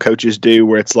high school coaches do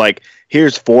where it's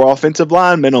here's 4 offensive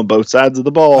linemen on both sides of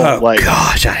the ball. Oh,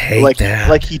 gosh, I hate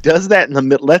that. He does that in the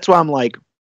middle. That's why I'm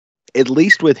at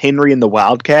least with Henry and the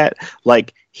Wildcat,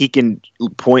 he can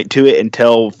point to it and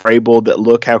tell Vrabel that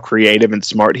look how creative and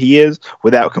smart he is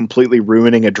without completely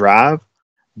ruining a drive.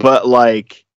 But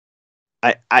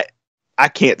I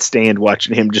can't stand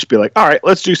watching him just be all right,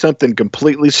 let's do something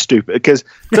completely stupid, because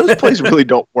those plays really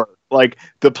don't work.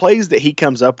 The plays that he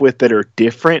comes up with that are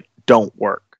different don't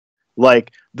work.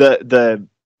 The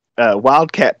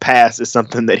Wildcat pass is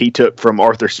something that he took from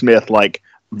Arthur Smith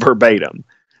verbatim.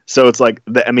 So it's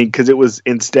because it was,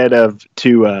 instead of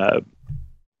to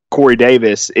Corey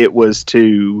Davis, it was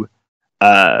to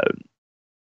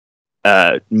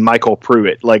Michael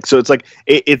Pruitt. So it's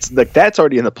it's that's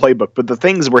already in the playbook. But the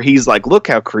things where he's look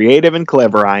how creative and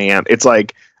clever I am, it's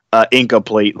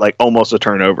incomplete, almost a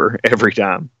turnover every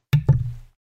time.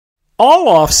 All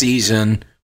offseason,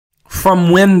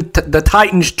 from when the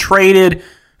Titans traded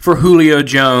for Julio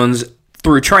Jones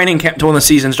through training camp until when the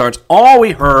season starts, all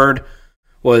we heard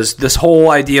was this whole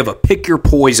idea of a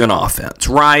pick-your-poison offense,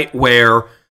 right? Where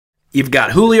you've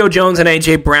got Julio Jones and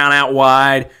A.J. Brown out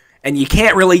wide, and you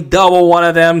can't really double one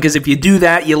of them, because if you do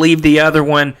that, you leave the other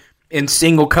one in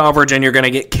single coverage and you're going to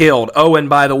get killed. Oh, and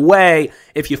by the way,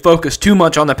 if you focus too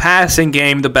much on the passing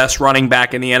game, the best running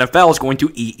back in the NFL is going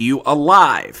to eat you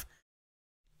alive.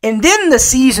 And then the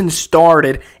season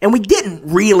started, and we didn't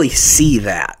really see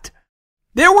that.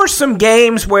 There were some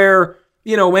games where,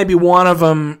 maybe one of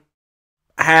them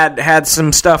had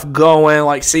some stuff going,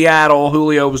 like Seattle.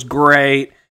 Julio was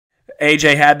great.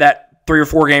 AJ had that 3 or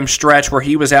 4 game stretch where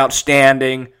he was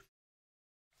outstanding.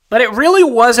 But it really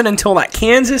wasn't until that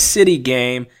Kansas City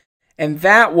game, and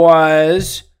that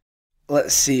was,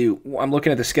 let's see, I'm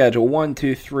looking at the schedule. 1,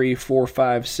 2, 3, 4,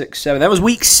 5, 6, 7. That was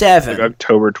week 7.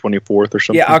 October 24th or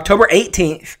something. Yeah, October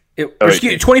 18th.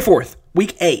 24th,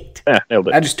 week 8. Yeah, nailed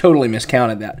it. I just totally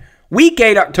miscounted that. Week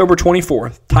 8, October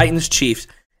 24th, Titans-Chiefs.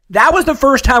 That was the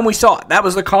first time we saw it. That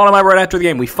was the column I wrote after the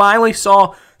game. We finally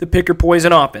saw the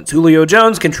pick-your-poison offense. Julio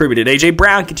Jones contributed. A.J.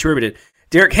 Brown contributed.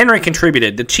 Derrick Henry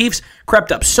contributed. The Chiefs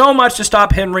crept up so much to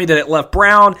stop Henry that it left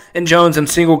Brown and Jones in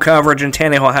single coverage, and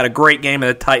Tannehill had a great game, and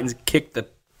the Titans kicked the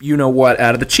you-know-what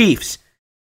out of the Chiefs.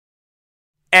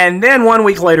 And then 1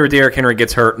 week later, Derrick Henry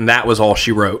gets hurt, and that was all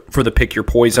she wrote for the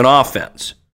pick-your-poison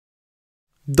offense.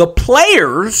 The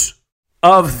players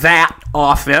of that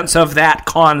offense, of that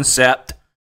concept,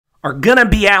 are going to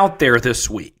be out there this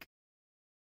week.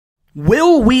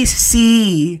 Will we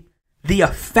see the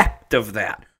effect of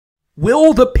that.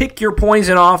 Will the pick your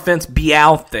poison offense be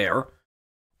out there?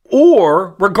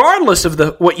 Or, regardless of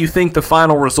what you think the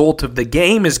final result of the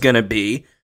game is going to be,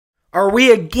 are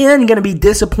we again going to be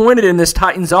disappointed in this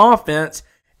Titans offense?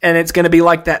 And it's going to be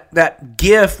like that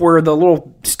gif where the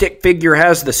little stick figure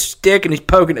has the stick and he's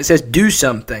poking it says, do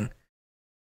something.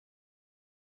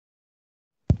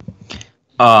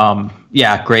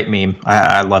 Yeah, great meme.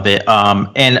 I love it.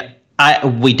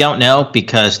 And we don't know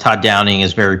because Todd Downing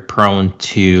is very prone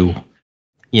to,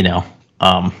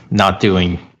 not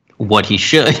doing what he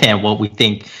should and what we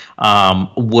think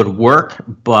would work.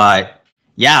 But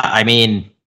yeah, I mean,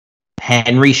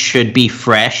 Henry should be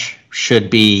fresh, should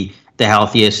be the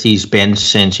healthiest he's been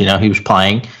since, he was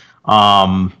playing.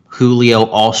 Julio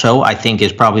also, I think,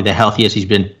 is probably the healthiest he's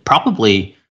been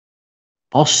probably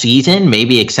all season,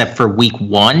 maybe except for week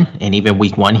 1. And even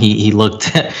week 1, he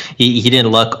looked, he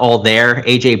didn't look all there.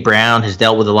 AJ Brown has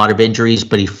dealt with a lot of injuries,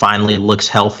 but he finally looks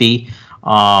healthy.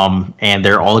 And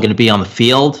they're all going to be on the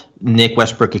field. Nick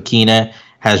Westbrook-Ikhine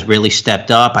has really stepped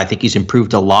up. I think he's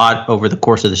improved a lot over the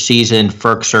course of the season.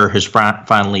 Firkser has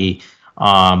finally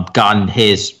gotten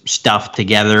his stuff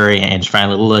together and is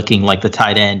finally looking like the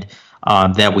tight end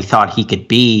that we thought he could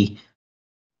be.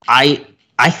 I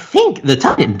think the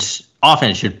Titans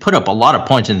offense should put up a lot of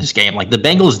points in this game. Like, the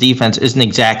Bengals defense isn't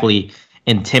exactly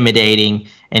intimidating,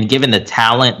 and given the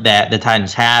talent that the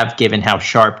Titans have, given how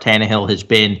sharp Tannehill has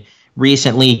been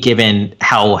recently, given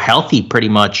how healthy pretty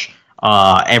much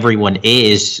everyone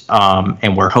is,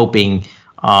 and we're hoping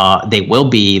they will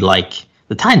be, like,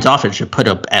 the Titans offense should put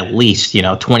up at least,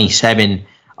 27,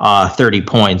 30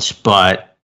 points.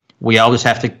 But we always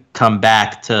have to come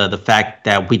back to the fact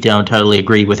that we don't totally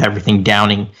agree with everything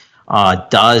Downing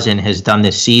does and has done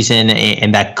this season,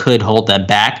 and that could hold them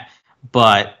back.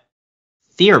 But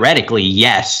theoretically,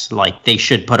 yes, like, they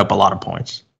should put up a lot of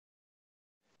points.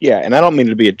 Yeah, and I don't mean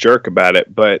to be a jerk about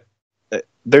it, but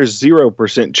there's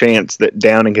 0% chance that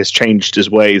Downing has changed his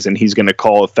ways and he's going to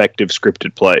call effective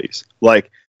scripted plays.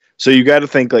 Like, so you got to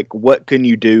think, like, what can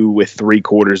you do with 3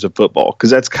 quarters of football?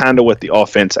 Because that's kind of what the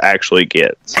offense actually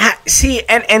gets. See,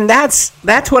 and that's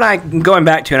what I'm going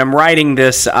back to, and I'm writing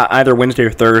this either Wednesday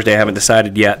or Thursday. I haven't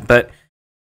decided yet, but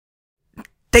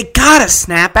they got to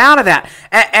snap out of that.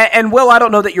 And Will, I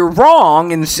don't know that you're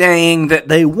wrong in saying that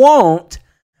they won't,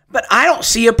 but I don't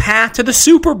see a path to the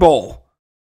Super Bowl,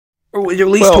 or at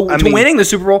least to winning the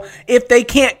Super Bowl, if they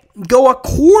can't go a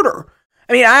quarter.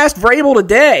 I mean, I asked Vrabel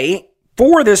today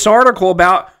for this article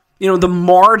about, the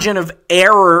margin of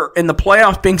error in the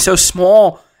playoffs being so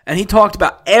small, and he talked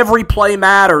about every play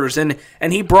matters, and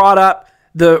he brought up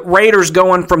the Raiders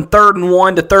going from 3rd and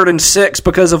 1 to 3rd and 6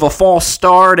 because of a false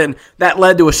start, and that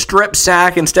led to a strip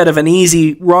sack instead of an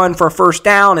easy run for a first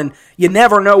down, and you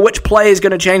never know which play is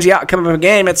going to change the outcome of a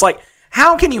game. It's like,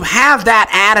 how can you have that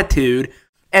attitude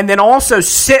and then also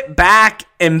sit back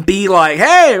and be like,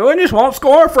 hey, we just won't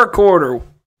score for a quarter?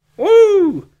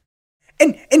 Woo!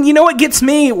 And you know what gets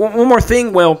me? One more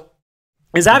thing, Will,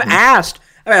 is I've asked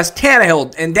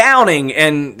Tannehill and Downing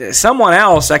and someone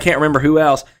else, I can't remember who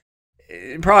else,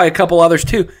 probably a couple others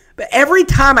too, but every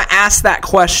time I ask that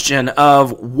question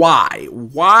of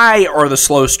why are the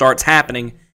slow starts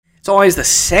happening, it's always the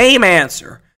same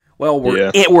answer. Well,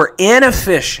 we're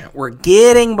inefficient. We're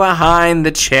getting behind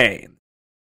the chain.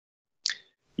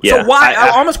 Yeah, so why? I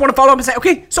almost want to follow up and say,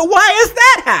 okay, so why is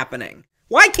that happening?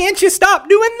 Why can't you stop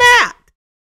doing that?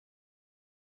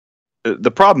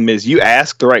 The problem is you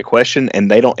ask the right question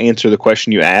and they don't answer the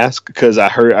question you ask, because I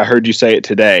heard you say it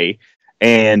today,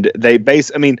 and they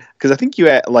because I think you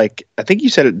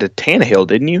said it to Tannehill,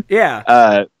 didn't you?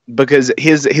 Yeah. Because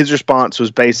his response was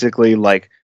basically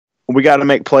like, we got to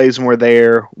make plays when we're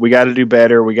there. We got to do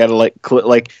better. We got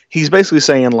to he's basically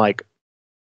saying like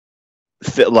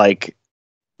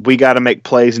we got to make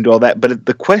plays and do all that. But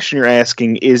the question you're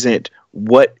asking isn't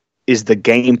what is the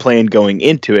game plan going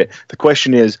into it. The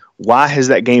question is, why has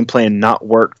that game plan not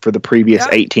worked for the previous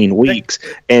 18 weeks?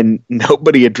 And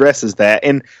nobody addresses that.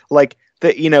 And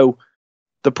the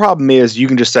problem is you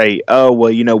can just say, oh,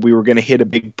 well, we were going to hit a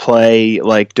big play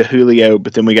like to Julio,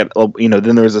 but then we got,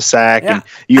 then there was a sack. Yeah.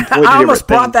 And I almost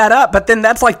brought that up, but then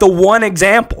that's like the one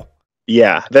example.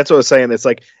 Yeah, that's what I was saying. It's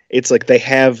like they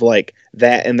have like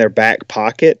that in their back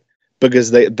pocket,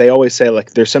 because they always say,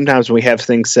 like, there's sometimes when we have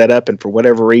things set up and for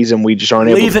whatever reason we just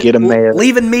aren't able to get them there.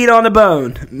 Leaving meat on the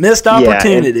bone. Missed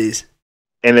opportunities.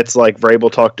 And it's like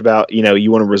Vrabel talked about,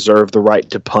 you want to reserve the right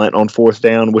to punt on 4th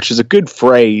down, which is a good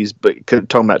phrase, but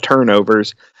talking about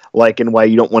turnovers, like in why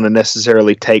you don't want to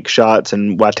necessarily take shots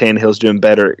and why Tannehill's doing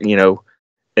better,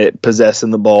 at possessing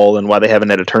the ball and why they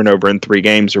haven't had a turnover in 3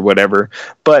 games or whatever.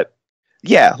 But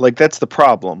Yeah, like that's the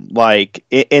problem. Like,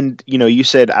 and you know, you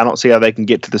said I don't see how they can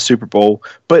get to the Super Bowl,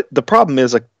 but the problem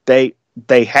is like they've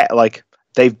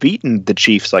beaten the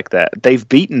Chiefs like that. They've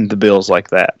beaten the Bills like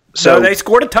that. So they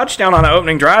scored a touchdown on an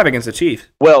opening drive against the Chiefs.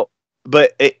 Well,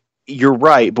 but you're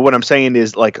right. But what I'm saying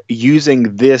is like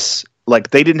using this,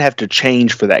 like they didn't have to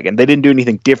change for that game. They didn't do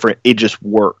anything different. It just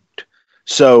worked.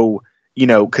 So, you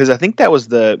know, because I think that was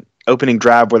the opening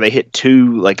drive where they hit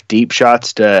 2 like deep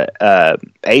shots to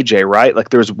AJ, right? Like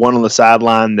there was one on the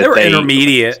sideline that they were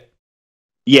intermediate.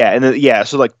 Yeah, and then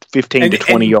so like 15 to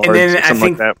 20 yards, and then something I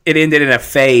think like that. It ended in a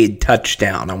fade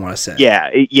touchdown, I want to say.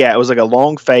 Yeah, it was like a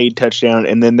long fade touchdown,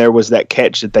 and then there was that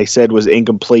catch that they said was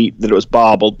incomplete, that it was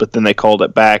bobbled, but then they called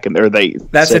it back, and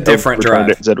that's a different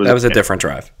drive. That was a different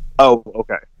drive. Oh,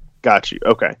 okay, got you.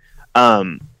 Okay.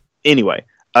 Anyway,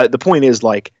 the point is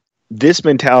like this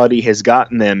mentality has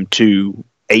gotten them to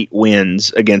 8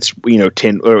 wins against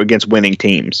 10 or against winning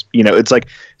teams. You know, it's like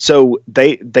so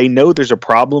they know there's a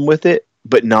problem with it,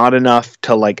 but not enough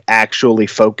to like actually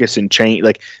focus and change.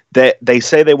 Like that they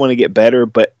say they want to get better,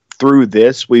 but through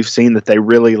this we've seen that they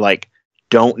really like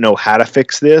don't know how to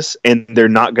fix this, and they're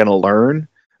not going to learn.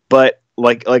 But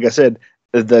like I said,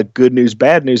 the good news,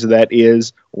 bad news of that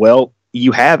is, well,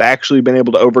 you have actually been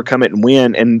able to overcome it and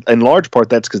win, and in large part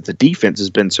that's because the defense has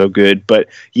been so good. But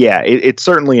yeah, it's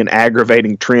certainly an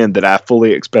aggravating trend that I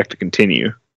fully expect to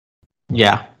continue.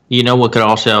 Yeah, you know what could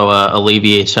also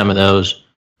alleviate some of those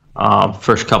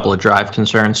first couple of drive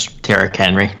concerns? Derrick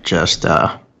Henry just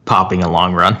popping a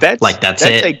long run. That's it. That's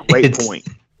a great point.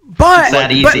 But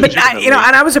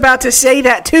I was about to say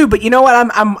that too. But you know what?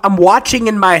 I'm watching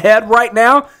in my head right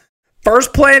now.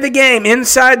 First play of the game,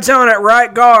 inside zone at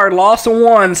right guard, loss of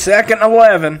 1, second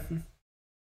 11.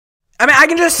 I mean, I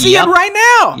can just see it right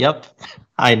now. Yep,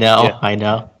 I know. I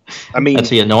mean, that's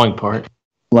the annoying part.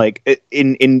 Like,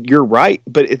 and you're right,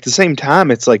 but at the same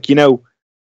time, it's like,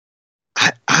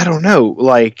 I don't know.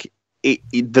 Like,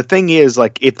 the thing is,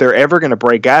 like, if they're ever going to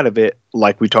break out of it,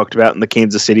 like we talked about in the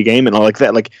Kansas City game and all like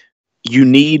that, like, you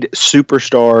need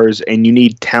superstars and you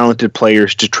need talented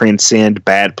players to transcend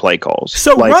bad play calls.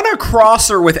 So run a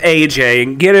crosser with AJ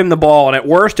and get him the ball, and at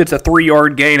worst it's a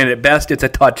 3-yard gain, and at best it's a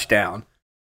touchdown.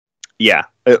 Yeah,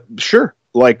 sure.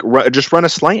 Like, just run a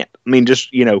slant. I mean,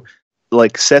 just,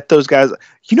 like set those guys.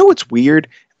 You know what's weird?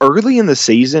 Early in the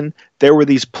season, there were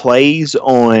these plays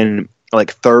on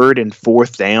like 3rd and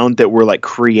 4th down that were like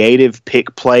creative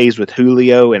pick plays with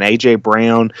Julio and AJ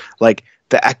Brown. Like,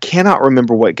 I cannot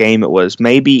remember what game it was.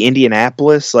 Maybe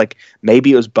Indianapolis, like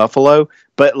maybe it was Buffalo,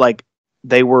 but like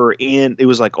it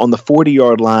was like on the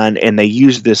 40-yard line, and they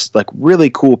used this like really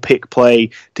cool pick play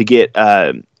to get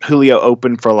Julio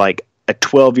open for like a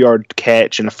 12-yard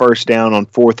catch and a first down on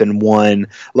 4th and 1.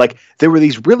 Like there were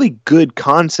these really good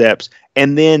concepts,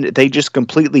 and then they just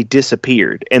completely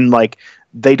disappeared. And like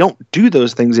they don't do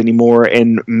those things anymore,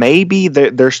 and maybe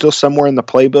they're still somewhere in the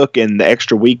playbook, and the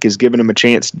extra week is giving them a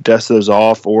chance to dust those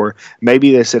off. Or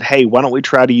maybe they said, hey, why don't we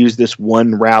try to use this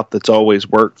one route that's always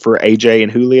worked for AJ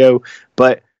and Julio?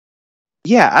 But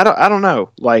yeah, I don't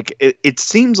know. Like it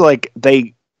seems like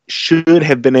they should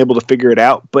have been able to figure it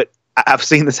out, but I've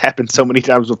seen this happen so many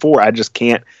times before, I just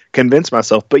can't convince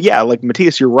myself. But yeah, like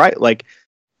Matthias, you're right. Like,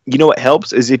 what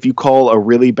helps is if you call a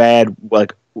really bad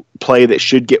like play that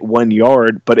should get 1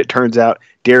 yard, but it turns out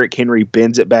Derrick Henry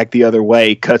bends it back the other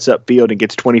way, cuts up field, and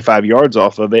gets 25 yards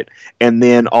off of it, and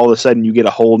then all of a sudden you get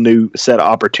a whole new set of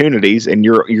opportunities, and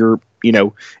you're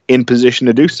in position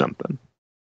to do something.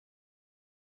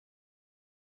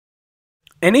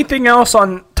 Anything else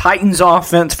on Titans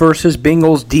offense versus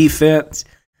Bengals defense?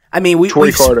 I mean,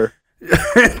 Torrey Carter.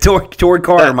 Torrey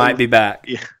Carter might be back.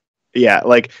 Yeah,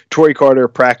 like Torrey Carter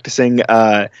practicing.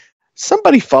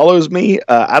 Somebody follows me.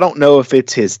 I don't know if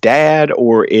it's his dad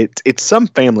or it's some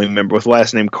family member with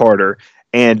last name Carter,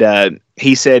 and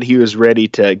he said he was ready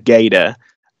to Gata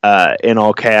in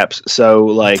all caps. So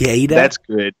like Gata? That's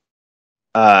good.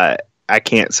 I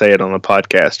can't say it on the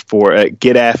podcast for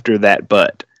get after that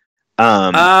butt.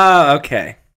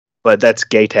 Okay. But that's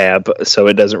GATAB, so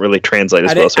it doesn't really translate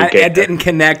as well. So I didn't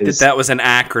connect that was an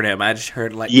acronym. I just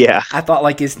heard like, yeah. I thought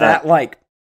like, is that like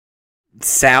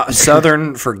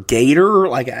Southern for gator?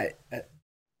 Like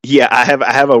yeah, I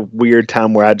have a weird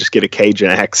time where I just get a Cajun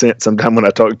accent sometime when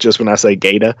I talk, just when I say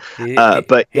Gata.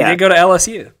 But yeah, he did go to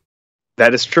LSU.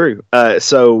 That is true.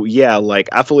 So yeah, like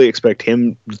I fully expect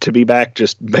him to be back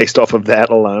just based off of that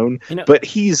alone. But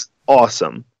he's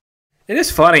awesome. It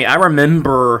is funny. I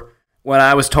remember when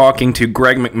I was talking to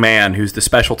Greg McMahon, who's the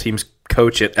special teams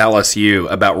coach at LSU,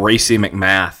 about Racey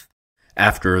McMath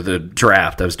after the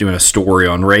draft. I was doing a story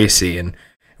on Racey, and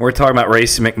We're talking about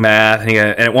Racey McMath,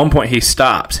 and at one point he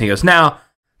stops. He goes, now,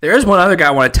 there is one other guy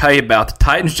I want to tell you about. The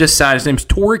Titans just signed. His name's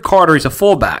Torrey Carter. He's a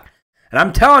fullback. And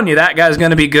I'm telling you, that guy's going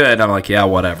to be good. And I'm like, yeah,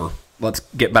 whatever. Let's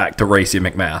get back to Racey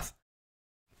McMath.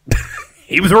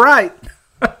 He was right.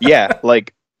 Yeah,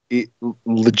 like,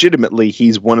 legitimately,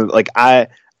 he's one of, like, I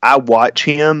watch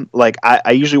him, like,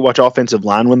 I usually watch offensive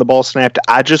line when the ball snapped.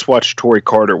 I just watch Torrey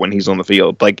Carter when he's on the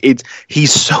field. Like,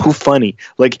 he's so funny.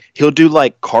 Like, he'll do,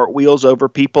 like, cartwheels over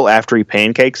people after he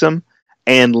pancakes them.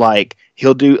 And, like,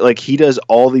 he'll do, like, he does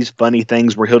all these funny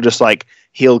things where he'll just, like,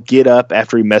 he'll get up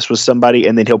after he messed with somebody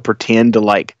and then he'll pretend to,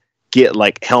 like, get,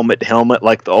 like, helmet to helmet,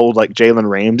 like the old, like, Jalen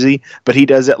Ramsey. But he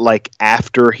does it, like,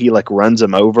 after he, like, runs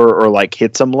him over or, like,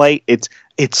 hits him late. It's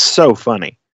so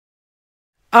funny.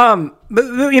 But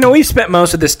we've spent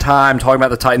most of this time talking about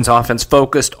the Titans offense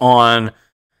focused on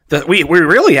we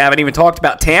really haven't even talked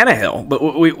about Tannehill, but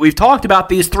we've talked about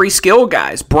these three skill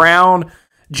guys, Brown,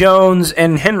 Jones,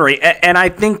 and Henry, and I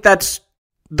think that's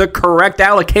the correct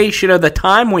allocation of the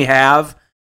time we have,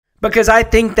 because I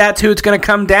think that's who it's going to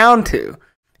come down to.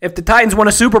 If the Titans win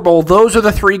a Super Bowl, those are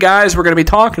the three guys we're going to be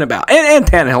talking about, and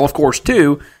Tannehill, of course,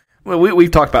 too. Well, we've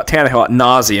talked about Tannehill ad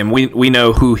nauseum. We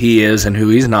know who he is and who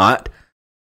he's not.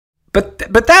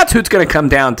 But that's who it's going to come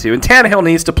down to. And Tannehill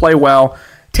needs to play well.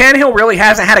 Tannehill really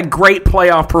hasn't had a great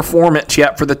playoff performance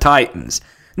yet for the Titans.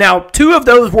 Now, 2 of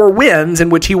those were wins in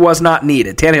which he was not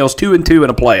needed. Tannehill's 2-2 in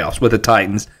the playoffs with the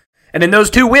Titans. And in those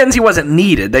 2 wins, he wasn't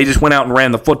needed. They just went out and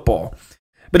ran the football.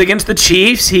 But against the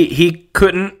Chiefs, he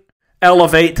couldn't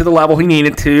elevate to the level he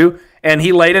needed to. And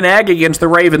he laid an egg against the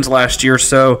Ravens last year.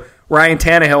 So Ryan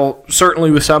Tannehill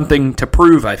certainly was something to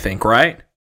prove, I think, right?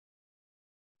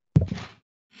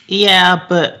 Yeah,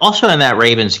 but also in that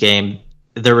Ravens game,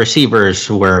 the receivers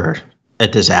were a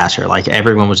disaster. Like,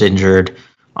 everyone was injured.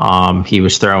 He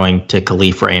was throwing to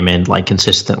Khalif Raymond, like,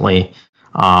 consistently.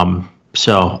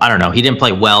 So, I don't know. He didn't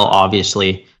play well,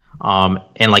 obviously.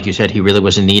 And like you said, he really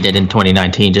wasn't needed in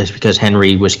 2019 just because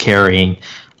Henry was carrying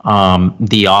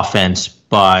the offense.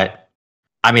 But,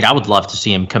 I mean, I would love to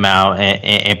see him come out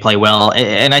and play well.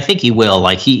 And I think he will.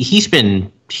 Like, he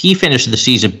finished the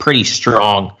season pretty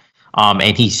strong.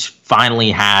 And he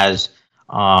finally has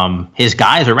his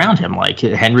guys around him. Like,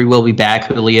 Henry will be back.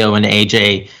 Julio and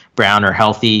A.J. Brown are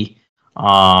healthy.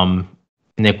 Like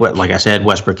I said,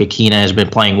 Westbrook-Ikhine has been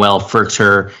playing well.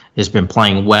 Firkser has been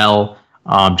playing well.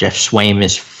 Jeff Swaim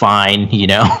is fine, you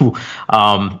know.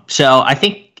 So I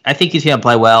think he's going to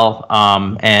play well.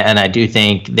 And I do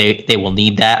think they will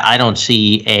need that. I don't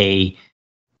see a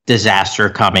disaster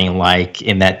coming like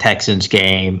in that Texans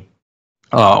game.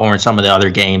 Or in some of the other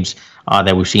games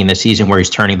that we've seen this season where he's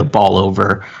turning the ball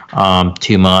over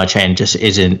too much and just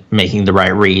isn't making the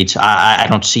right reads. I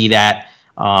don't see that.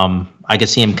 I could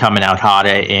see him coming out hot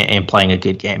and playing a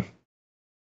good game.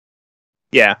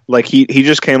 Yeah, like he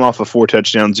just came off a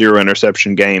 4-touchdown, 0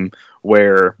 interception game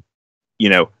where, you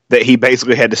know, that he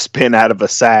basically had to spin out of a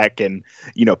sack and,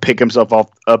 you know, pick himself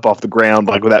up off the ground,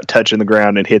 like without touching the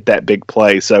ground, and hit that big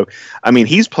play. So, I mean,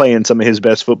 he's playing some of his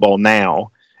best football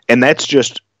now. And that's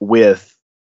just with,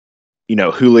 you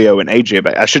know, Julio and AJ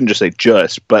back. I shouldn't just say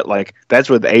just, but like that's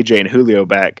with AJ and Julio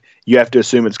back. You have to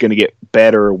assume it's going to get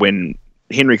better when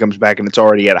Henry comes back and it's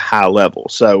already at a high level.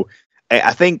 So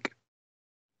I think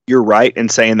you're right in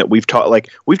saying that we've talked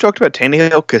about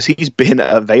Tannehill because he's been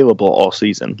available all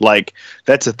season. Like,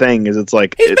 that's the thing, is it's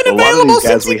like he's been available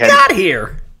since he got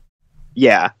here.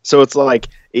 Yeah, so it's like,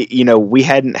 you know, we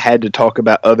hadn't had to talk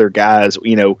about other guys.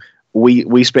 You know,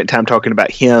 we spent time talking about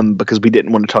him because we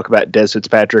didn't want to talk about Des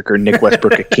Fitzpatrick or Nick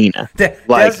Westbrook-Ikhine.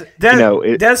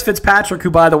 Des Fitzpatrick, who,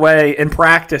 by the way, in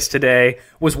practice today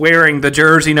was wearing the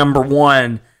jersey number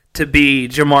 1 to be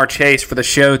Ja'Marr Chase for the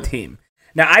show team.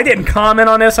 Now, I didn't comment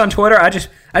on this on Twitter. I just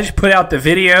put out the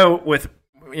video with,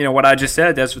 you know, what I just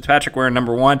said, Des Fitzpatrick wearing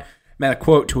number 1. Man,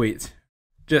 quote tweets.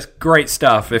 Just great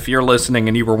stuff. If you're listening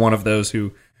and you were one of those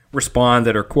who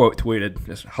responded or quote tweeted,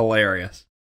 just hilarious.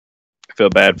 I feel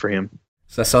bad for him.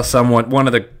 So I saw one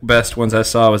of the best ones I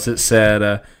saw was it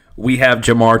said, we have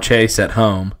Ja'Marr Chase at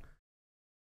home.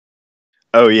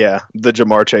 Oh, yeah, the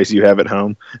Ja'Marr Chase you have at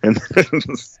home. And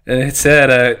it said,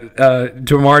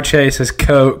 Ja'Marr Chase is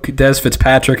Coke, Des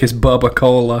Fitzpatrick is Bubba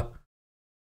Cola.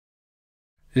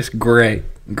 Just great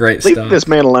stuff. Leave this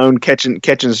man alone catching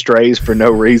strays for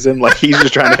no reason. Like, he's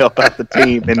just trying to help out the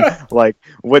team. And, like,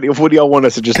 what do y'all want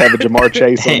us to just have a Ja'Marr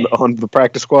Chase on the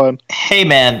practice squad? Hey,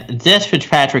 man, Des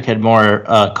Fitzpatrick had more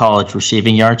college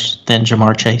receiving yards than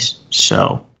Ja'Marr Chase.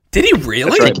 So did he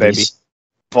really? That's right, baby.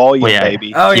 Volume,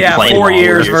 baby. Oh, yeah, 4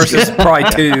 years versus probably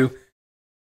 2.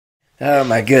 Oh,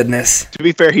 my goodness. To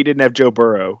be fair, he didn't have Joe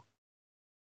Burrow.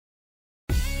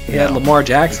 He had Lamar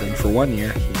Jackson for 1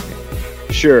 year.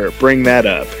 Sure, bring that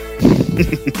up.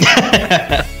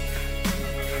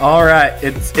 All right,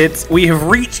 we have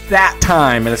reached that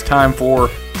time, and it's time for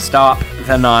Stop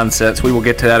the Nonsense. We will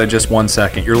get to that in just 1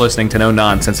 second. You're listening to No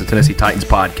Nonsense, the Tennessee Titans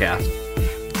podcast.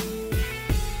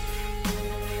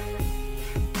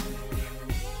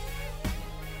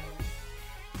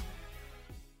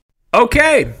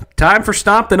 Okay, time for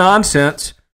Stop the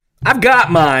Nonsense. I've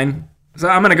got mine, so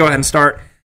I'm going to go ahead and start.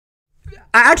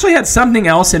 I actually had something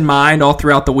else in mind all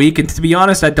throughout the week, and to be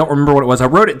honest, I don't remember what it was. I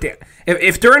wrote it down.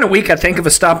 If during a week I think of a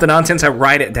Stop the Nonsense, I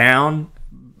write it down.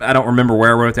 I don't remember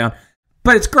where I wrote it down.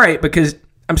 But it's great because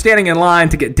I'm standing in line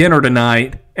to get dinner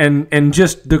tonight, and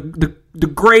just the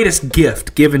greatest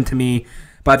gift given to me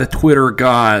by the Twitter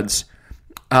gods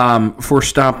for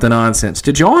Stop the Nonsense.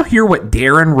 Did y'all hear what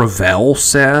Darren Rovell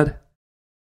said?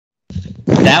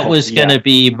 That was going to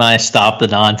be my Stop the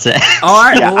Nonsense. All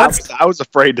right, yeah, I was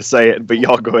afraid to say it, but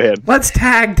y'all go ahead. Let's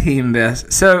tag team this.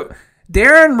 So,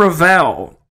 Darren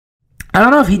Rovell, I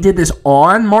don't know if he did this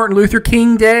on Martin Luther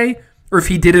King Day or if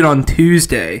he did it on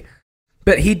Tuesday,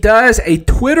 but he does a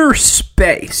Twitter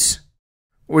Space,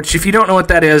 which, if you don't know what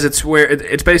that is,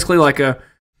 it's basically like a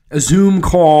Zoom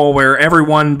call where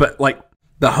everyone but like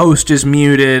the host is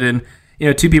muted, and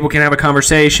two people can have a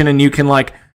conversation, and you can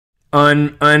like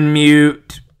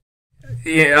unmute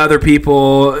other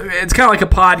people. It's kind of like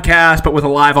a podcast, but with a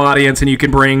live audience, and you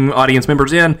can bring audience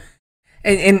members in.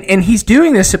 And he's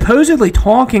doing this supposedly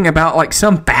talking about like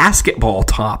some basketball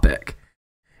topic.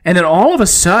 And then all of a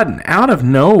sudden, out of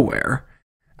nowhere,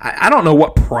 I don't know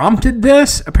what prompted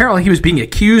this. Apparently he was being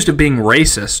accused of being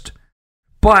racist.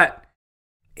 But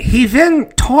he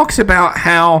then talks about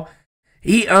how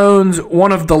he owns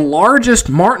one of the largest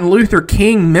Martin Luther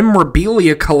King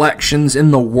memorabilia collections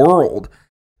in the world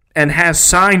and has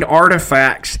signed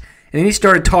artifacts. And then he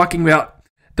started talking about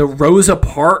the Rosa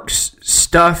Parks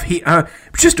stuff.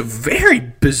 Just a very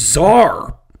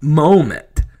bizarre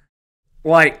moment.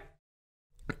 Like,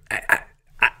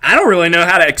 I don't really know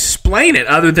how to explain it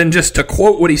other than just to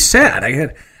quote what he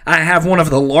said. I have one of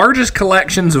the largest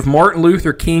collections of Martin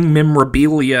Luther King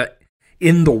memorabilia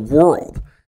in the world.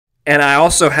 And I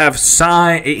also have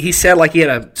he said like he had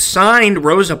a signed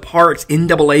Rosa Parks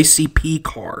NAACP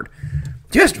card.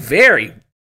 Just very,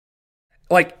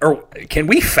 can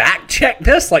we fact check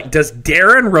this? Like, does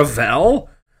Darren Rovell,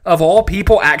 of all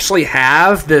people, actually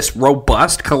have this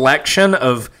robust collection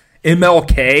of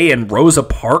MLK and Rosa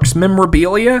Parks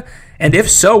memorabilia? And if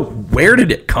so, where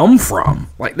did it come from?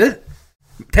 Like this.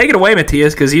 Take it away,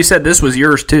 Matthias, because you said this was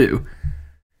yours too.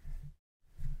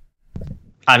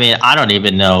 I mean, I don't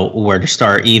even know where to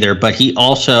start either, but he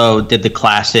also did the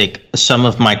classic, some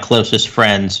of my closest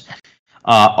friends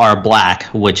are black,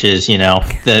 which is, the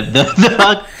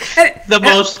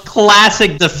most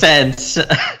classic defense.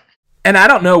 And I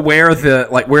don't know where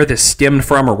this stemmed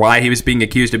from or why he was being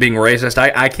accused of being racist.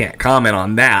 I can't comment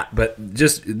on that, but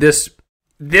just this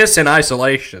in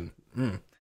isolation. No,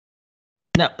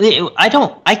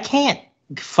 I can't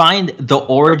find the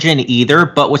origin either,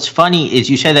 but what's funny is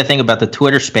you said that thing about the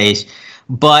Twitter Space,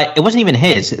 but it wasn't even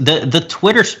his. The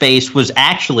Twitter Space was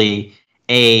actually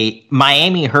a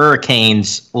Miami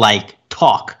Hurricanes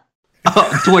talk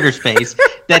Twitter Space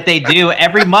that they do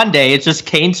every Monday. It's just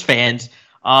Canes fans.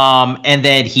 And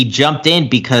then he jumped in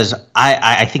because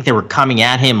I think they were coming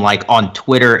at him on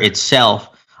Twitter itself.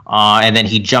 And then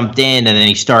he jumped in and then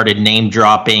he started name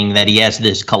dropping that he has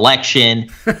this collection.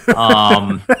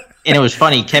 And it was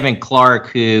funny. Kevin Clark,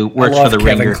 who works for the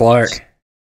Rangers. Kevin Clark.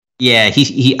 Yeah, I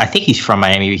think he's from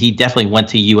Miami. He definitely went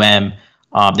to UM,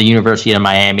 the University of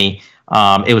Miami.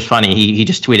 It was funny. He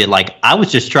just tweeted I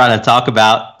was just trying to talk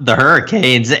about the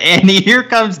Hurricanes, and here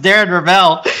comes Darren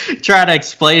Rovell trying to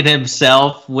explain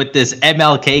himself with this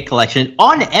MLK collection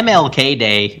on MLK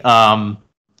Day.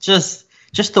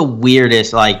 Just the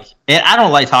weirdest. I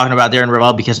don't like talking about Darren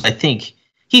Rovell because I think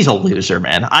he's a loser,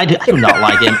 man. I do not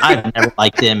like him. I've never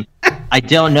liked him. I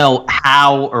don't know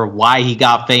how or why he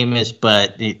got famous,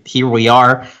 but here we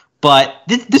are. But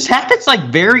this happens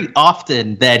very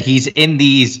often that he's in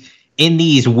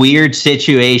these weird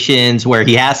situations where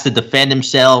he has to defend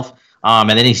himself, and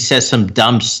then he says some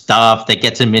dumb stuff that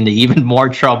gets him into even more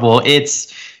trouble.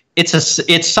 It's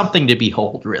something to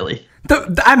behold, really.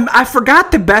 I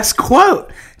forgot the best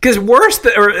quote, because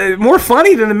more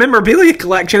funny than the memorabilia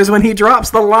collection is when he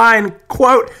drops the line,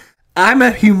 quote, "I'm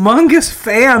a humongous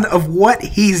fan of what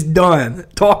he's done,"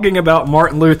 talking about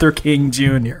Martin Luther King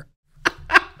Jr.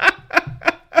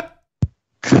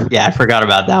 Yeah, I forgot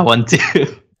about that one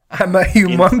too. I'm a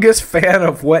humongous fan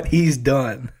of what he's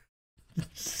done.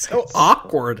 So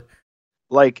awkward.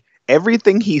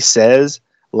 Everything he says,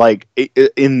 like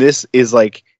in this is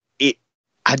like it.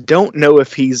 I don't know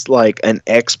if he's like an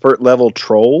expert level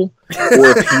troll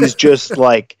or if he's just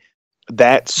like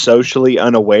that socially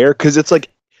unaware, because it's like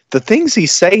the things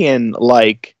he's saying,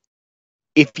 like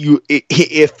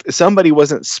if somebody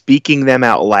wasn't speaking them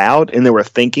out loud and they were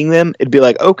thinking them, it'd be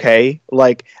like, okay,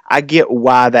 like I get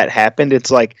why that happened.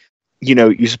 It's like, you know,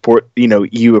 you support, you know,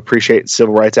 you appreciate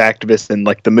civil rights activists and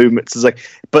like the movements. It's like,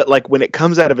 but like when it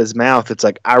comes out of his mouth, it's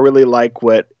like, I really like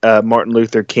what Martin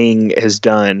Luther King has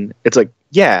done. It's like,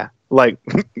 yeah, like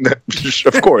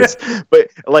of course, but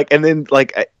like, and then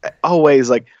like I always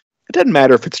like, it doesn't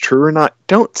matter if it's true or not.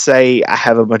 Don't say I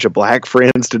have a bunch of black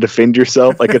friends to defend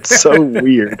yourself. Like, it's so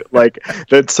weird. Like,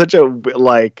 that's such a,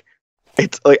 like,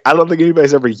 it's like, I don't think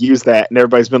anybody's ever used that. And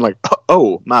everybody's been like,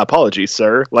 oh, my apologies,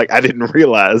 sir. Like, I didn't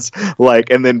realize. Like,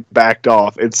 and then backed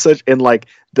off. It's such, and like,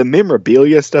 the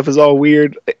memorabilia stuff is all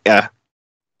weird. Yeah.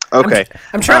 Okay.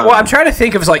 I'm trying to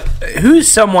think of like,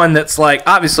 who's someone that's like,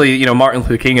 obviously, you know, Martin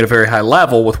Luther King at a very high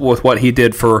level with what he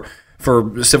did for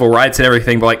civil rights and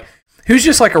everything. But like, who's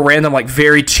just like a random, like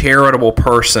very charitable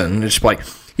person? Just like,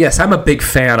 yes, I'm a big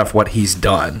fan of what he's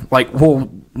done. Like,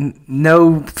 well,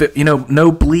 no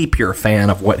bleep, you're a fan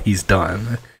of what he's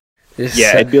done.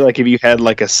 It'd be like if you had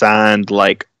like a signed,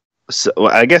 like,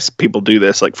 I guess people do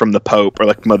this like from the Pope or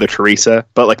like Mother Teresa,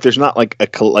 but like there's not like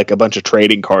a bunch of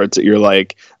trading cards that you're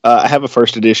like, I have a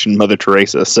first edition Mother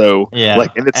Teresa, so yeah,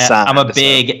 like, and it's signed. I'm a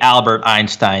big Albert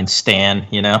Einstein stan,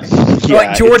 you know. Yeah,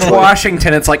 like George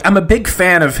Washington, it's like I'm a big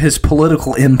fan of his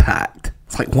political impact.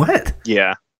 It's like, what?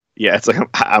 Yeah, it's like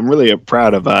I'm really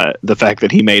proud of the fact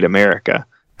that he made America.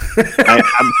 I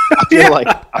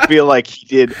feel like he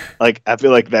did. Like, I feel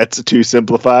like that's too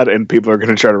simplified, and people are going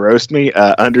to try to roast me.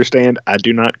 Understand? I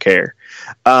do not care.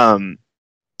 All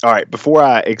right. Before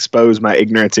I expose my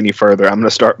ignorance any further, I'm going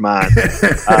to start mine.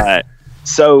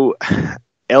 So,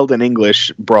 Eldon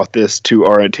English brought this to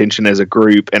our attention as a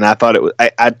group, and I thought it was.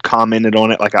 I'd commented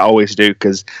on it like I always do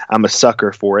because I'm a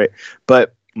sucker for it.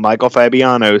 But Michael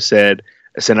Fabiano sent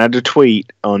out a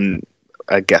tweet on,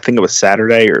 I think it was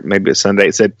Saturday or maybe it was Sunday.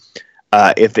 It said,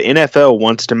 if the NFL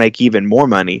wants to make even more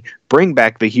money, bring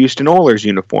back the Houston Oilers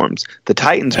uniforms. The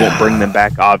Titans won't bring them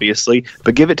back, obviously,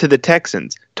 but give it to the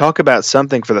Texans. Talk about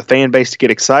something for the fan base to get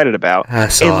excited about. I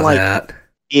saw that.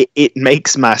 It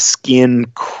makes my skin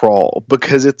crawl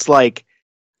because it's like,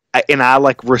 I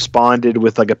like responded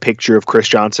with like a picture of Chris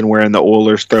Johnson wearing the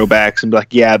Oilers throwbacks and be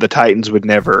like, yeah, the Titans would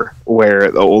never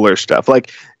wear the Oilers stuff.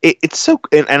 Like, it's so,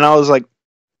 and I was like,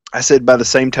 I said, by the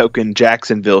same token,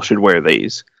 Jacksonville should wear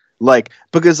these. Like,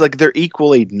 because like they're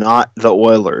equally not the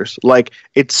Oilers. Like,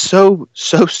 it's so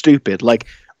stupid. Like,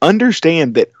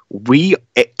 understand that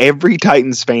every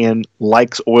Titans fan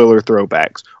likes Oiler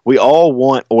throwbacks. We all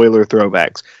want Oiler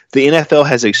throwbacks. The NFL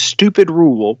has a stupid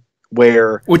rule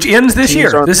which ends this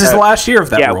year. This is the last year of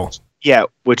that rule. Yeah,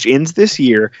 which ends this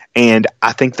year, and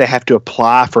I think they have to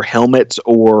apply for helmets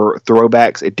or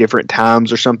throwbacks at different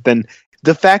times or something.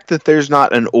 The fact that there's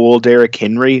not an oil Derrick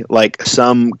Henry, like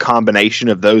some combination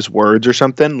of those words or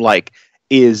something, like,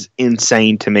 is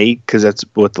insane to me, because that's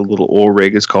what the little oil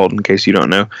rig is called, in case you don't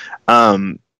know.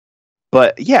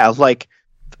 But yeah, like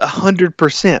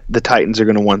 100%, the Titans are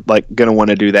gonna want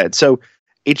to do that. So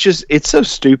it's so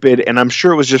stupid, and I'm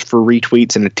sure it was just for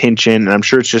retweets and attention, and I'm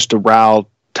sure it's just to rile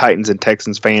Titans and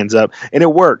Texans fans up, and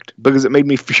it worked because it made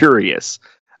me furious.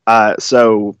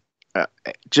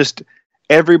 Just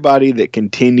everybody that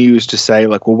continues to say,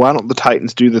 like, well, why don't the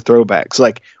Titans do the throwbacks?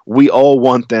 Like, we all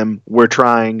want them. We're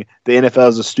trying. The NFL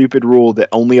is a stupid rule that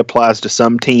only applies to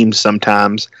some teams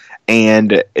sometimes,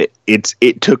 and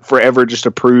it took forever just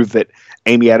to prove that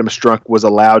Amy Adams Strunk was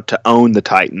allowed to own the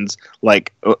Titans.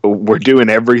 Like, we're doing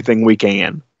everything we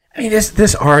can. I mean,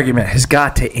 this argument has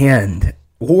got to end.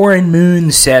 Warren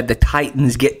Moon said the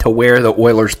Titans get to wear the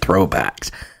Oilers throwbacks.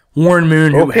 Warren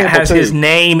Moon, who has his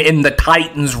name in the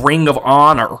Titans Ring of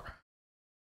Honor.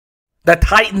 The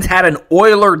Titans had an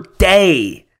Oiler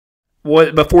day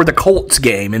before the Colts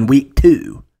game in week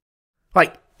 2.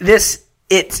 Like, this,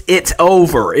 it's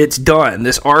over. It's done.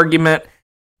 This argument,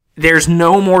 there's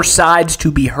no more sides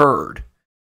to be heard.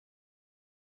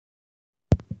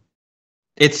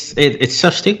 It's so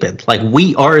stupid. Like,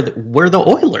 we're the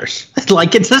Oilers.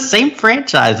 Like, it's the same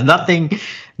franchise. Nothing.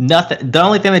 The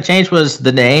only thing that changed was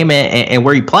the name and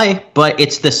where you play, but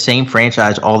it's the same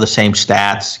franchise, all the same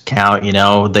stats count. You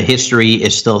know, the history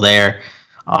is still there.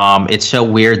 It's so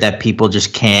weird that people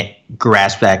just can't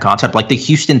grasp that concept. Like, the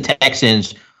Houston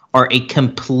Texans are a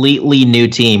completely new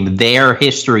team. Their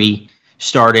history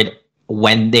started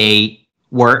when they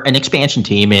were an expansion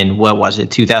team in,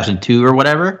 2002 or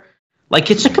whatever. Like,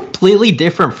 it's a completely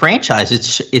different franchise.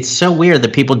 It's so weird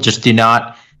that people just do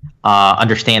not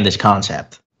understand this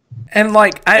concept. And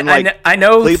I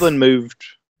know Cleveland moved.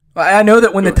 I know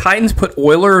that when the Titans put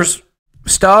Oilers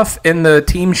stuff in the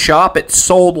team shop, it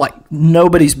sold like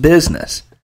nobody's business.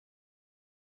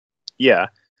 Yeah.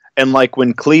 And like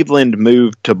when Cleveland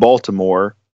moved to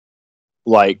Baltimore,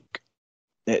 like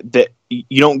that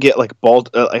you don't get like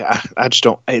I just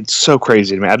don't. It's so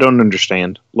crazy to me. I don't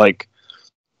understand. Like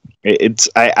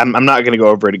I'm not going to go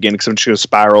over it again because I'm just going to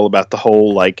spiral about the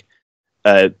whole like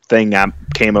thing I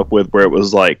came up with where it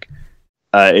was like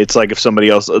it's like if somebody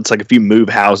else, it's like if you move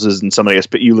houses and somebody else,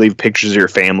 but you leave pictures of your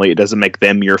family, it doesn't make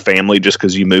them your family just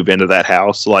because you move into that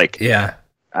house. Like, yeah,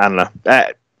 I don't know.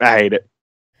 I hate it.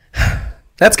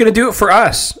 That's going to do it for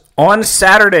us. On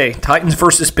Saturday, Titans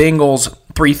versus Bengals,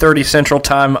 3:30 Central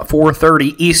Time,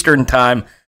 4:30 Eastern Time.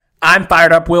 I'm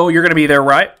fired up, Will. You're going to be there,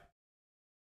 right?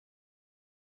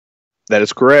 That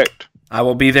is correct. I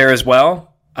will be there as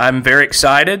well. I'm very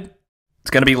excited. It's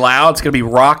going to be loud. It's going to be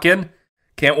rocking.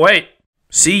 Can't wait.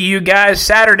 See you guys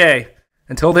Saturday.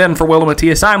 Until then, for Will and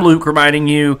Matthias, I'm Luke, reminding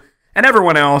you and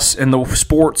everyone else in the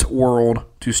sports world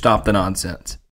to stop the nonsense.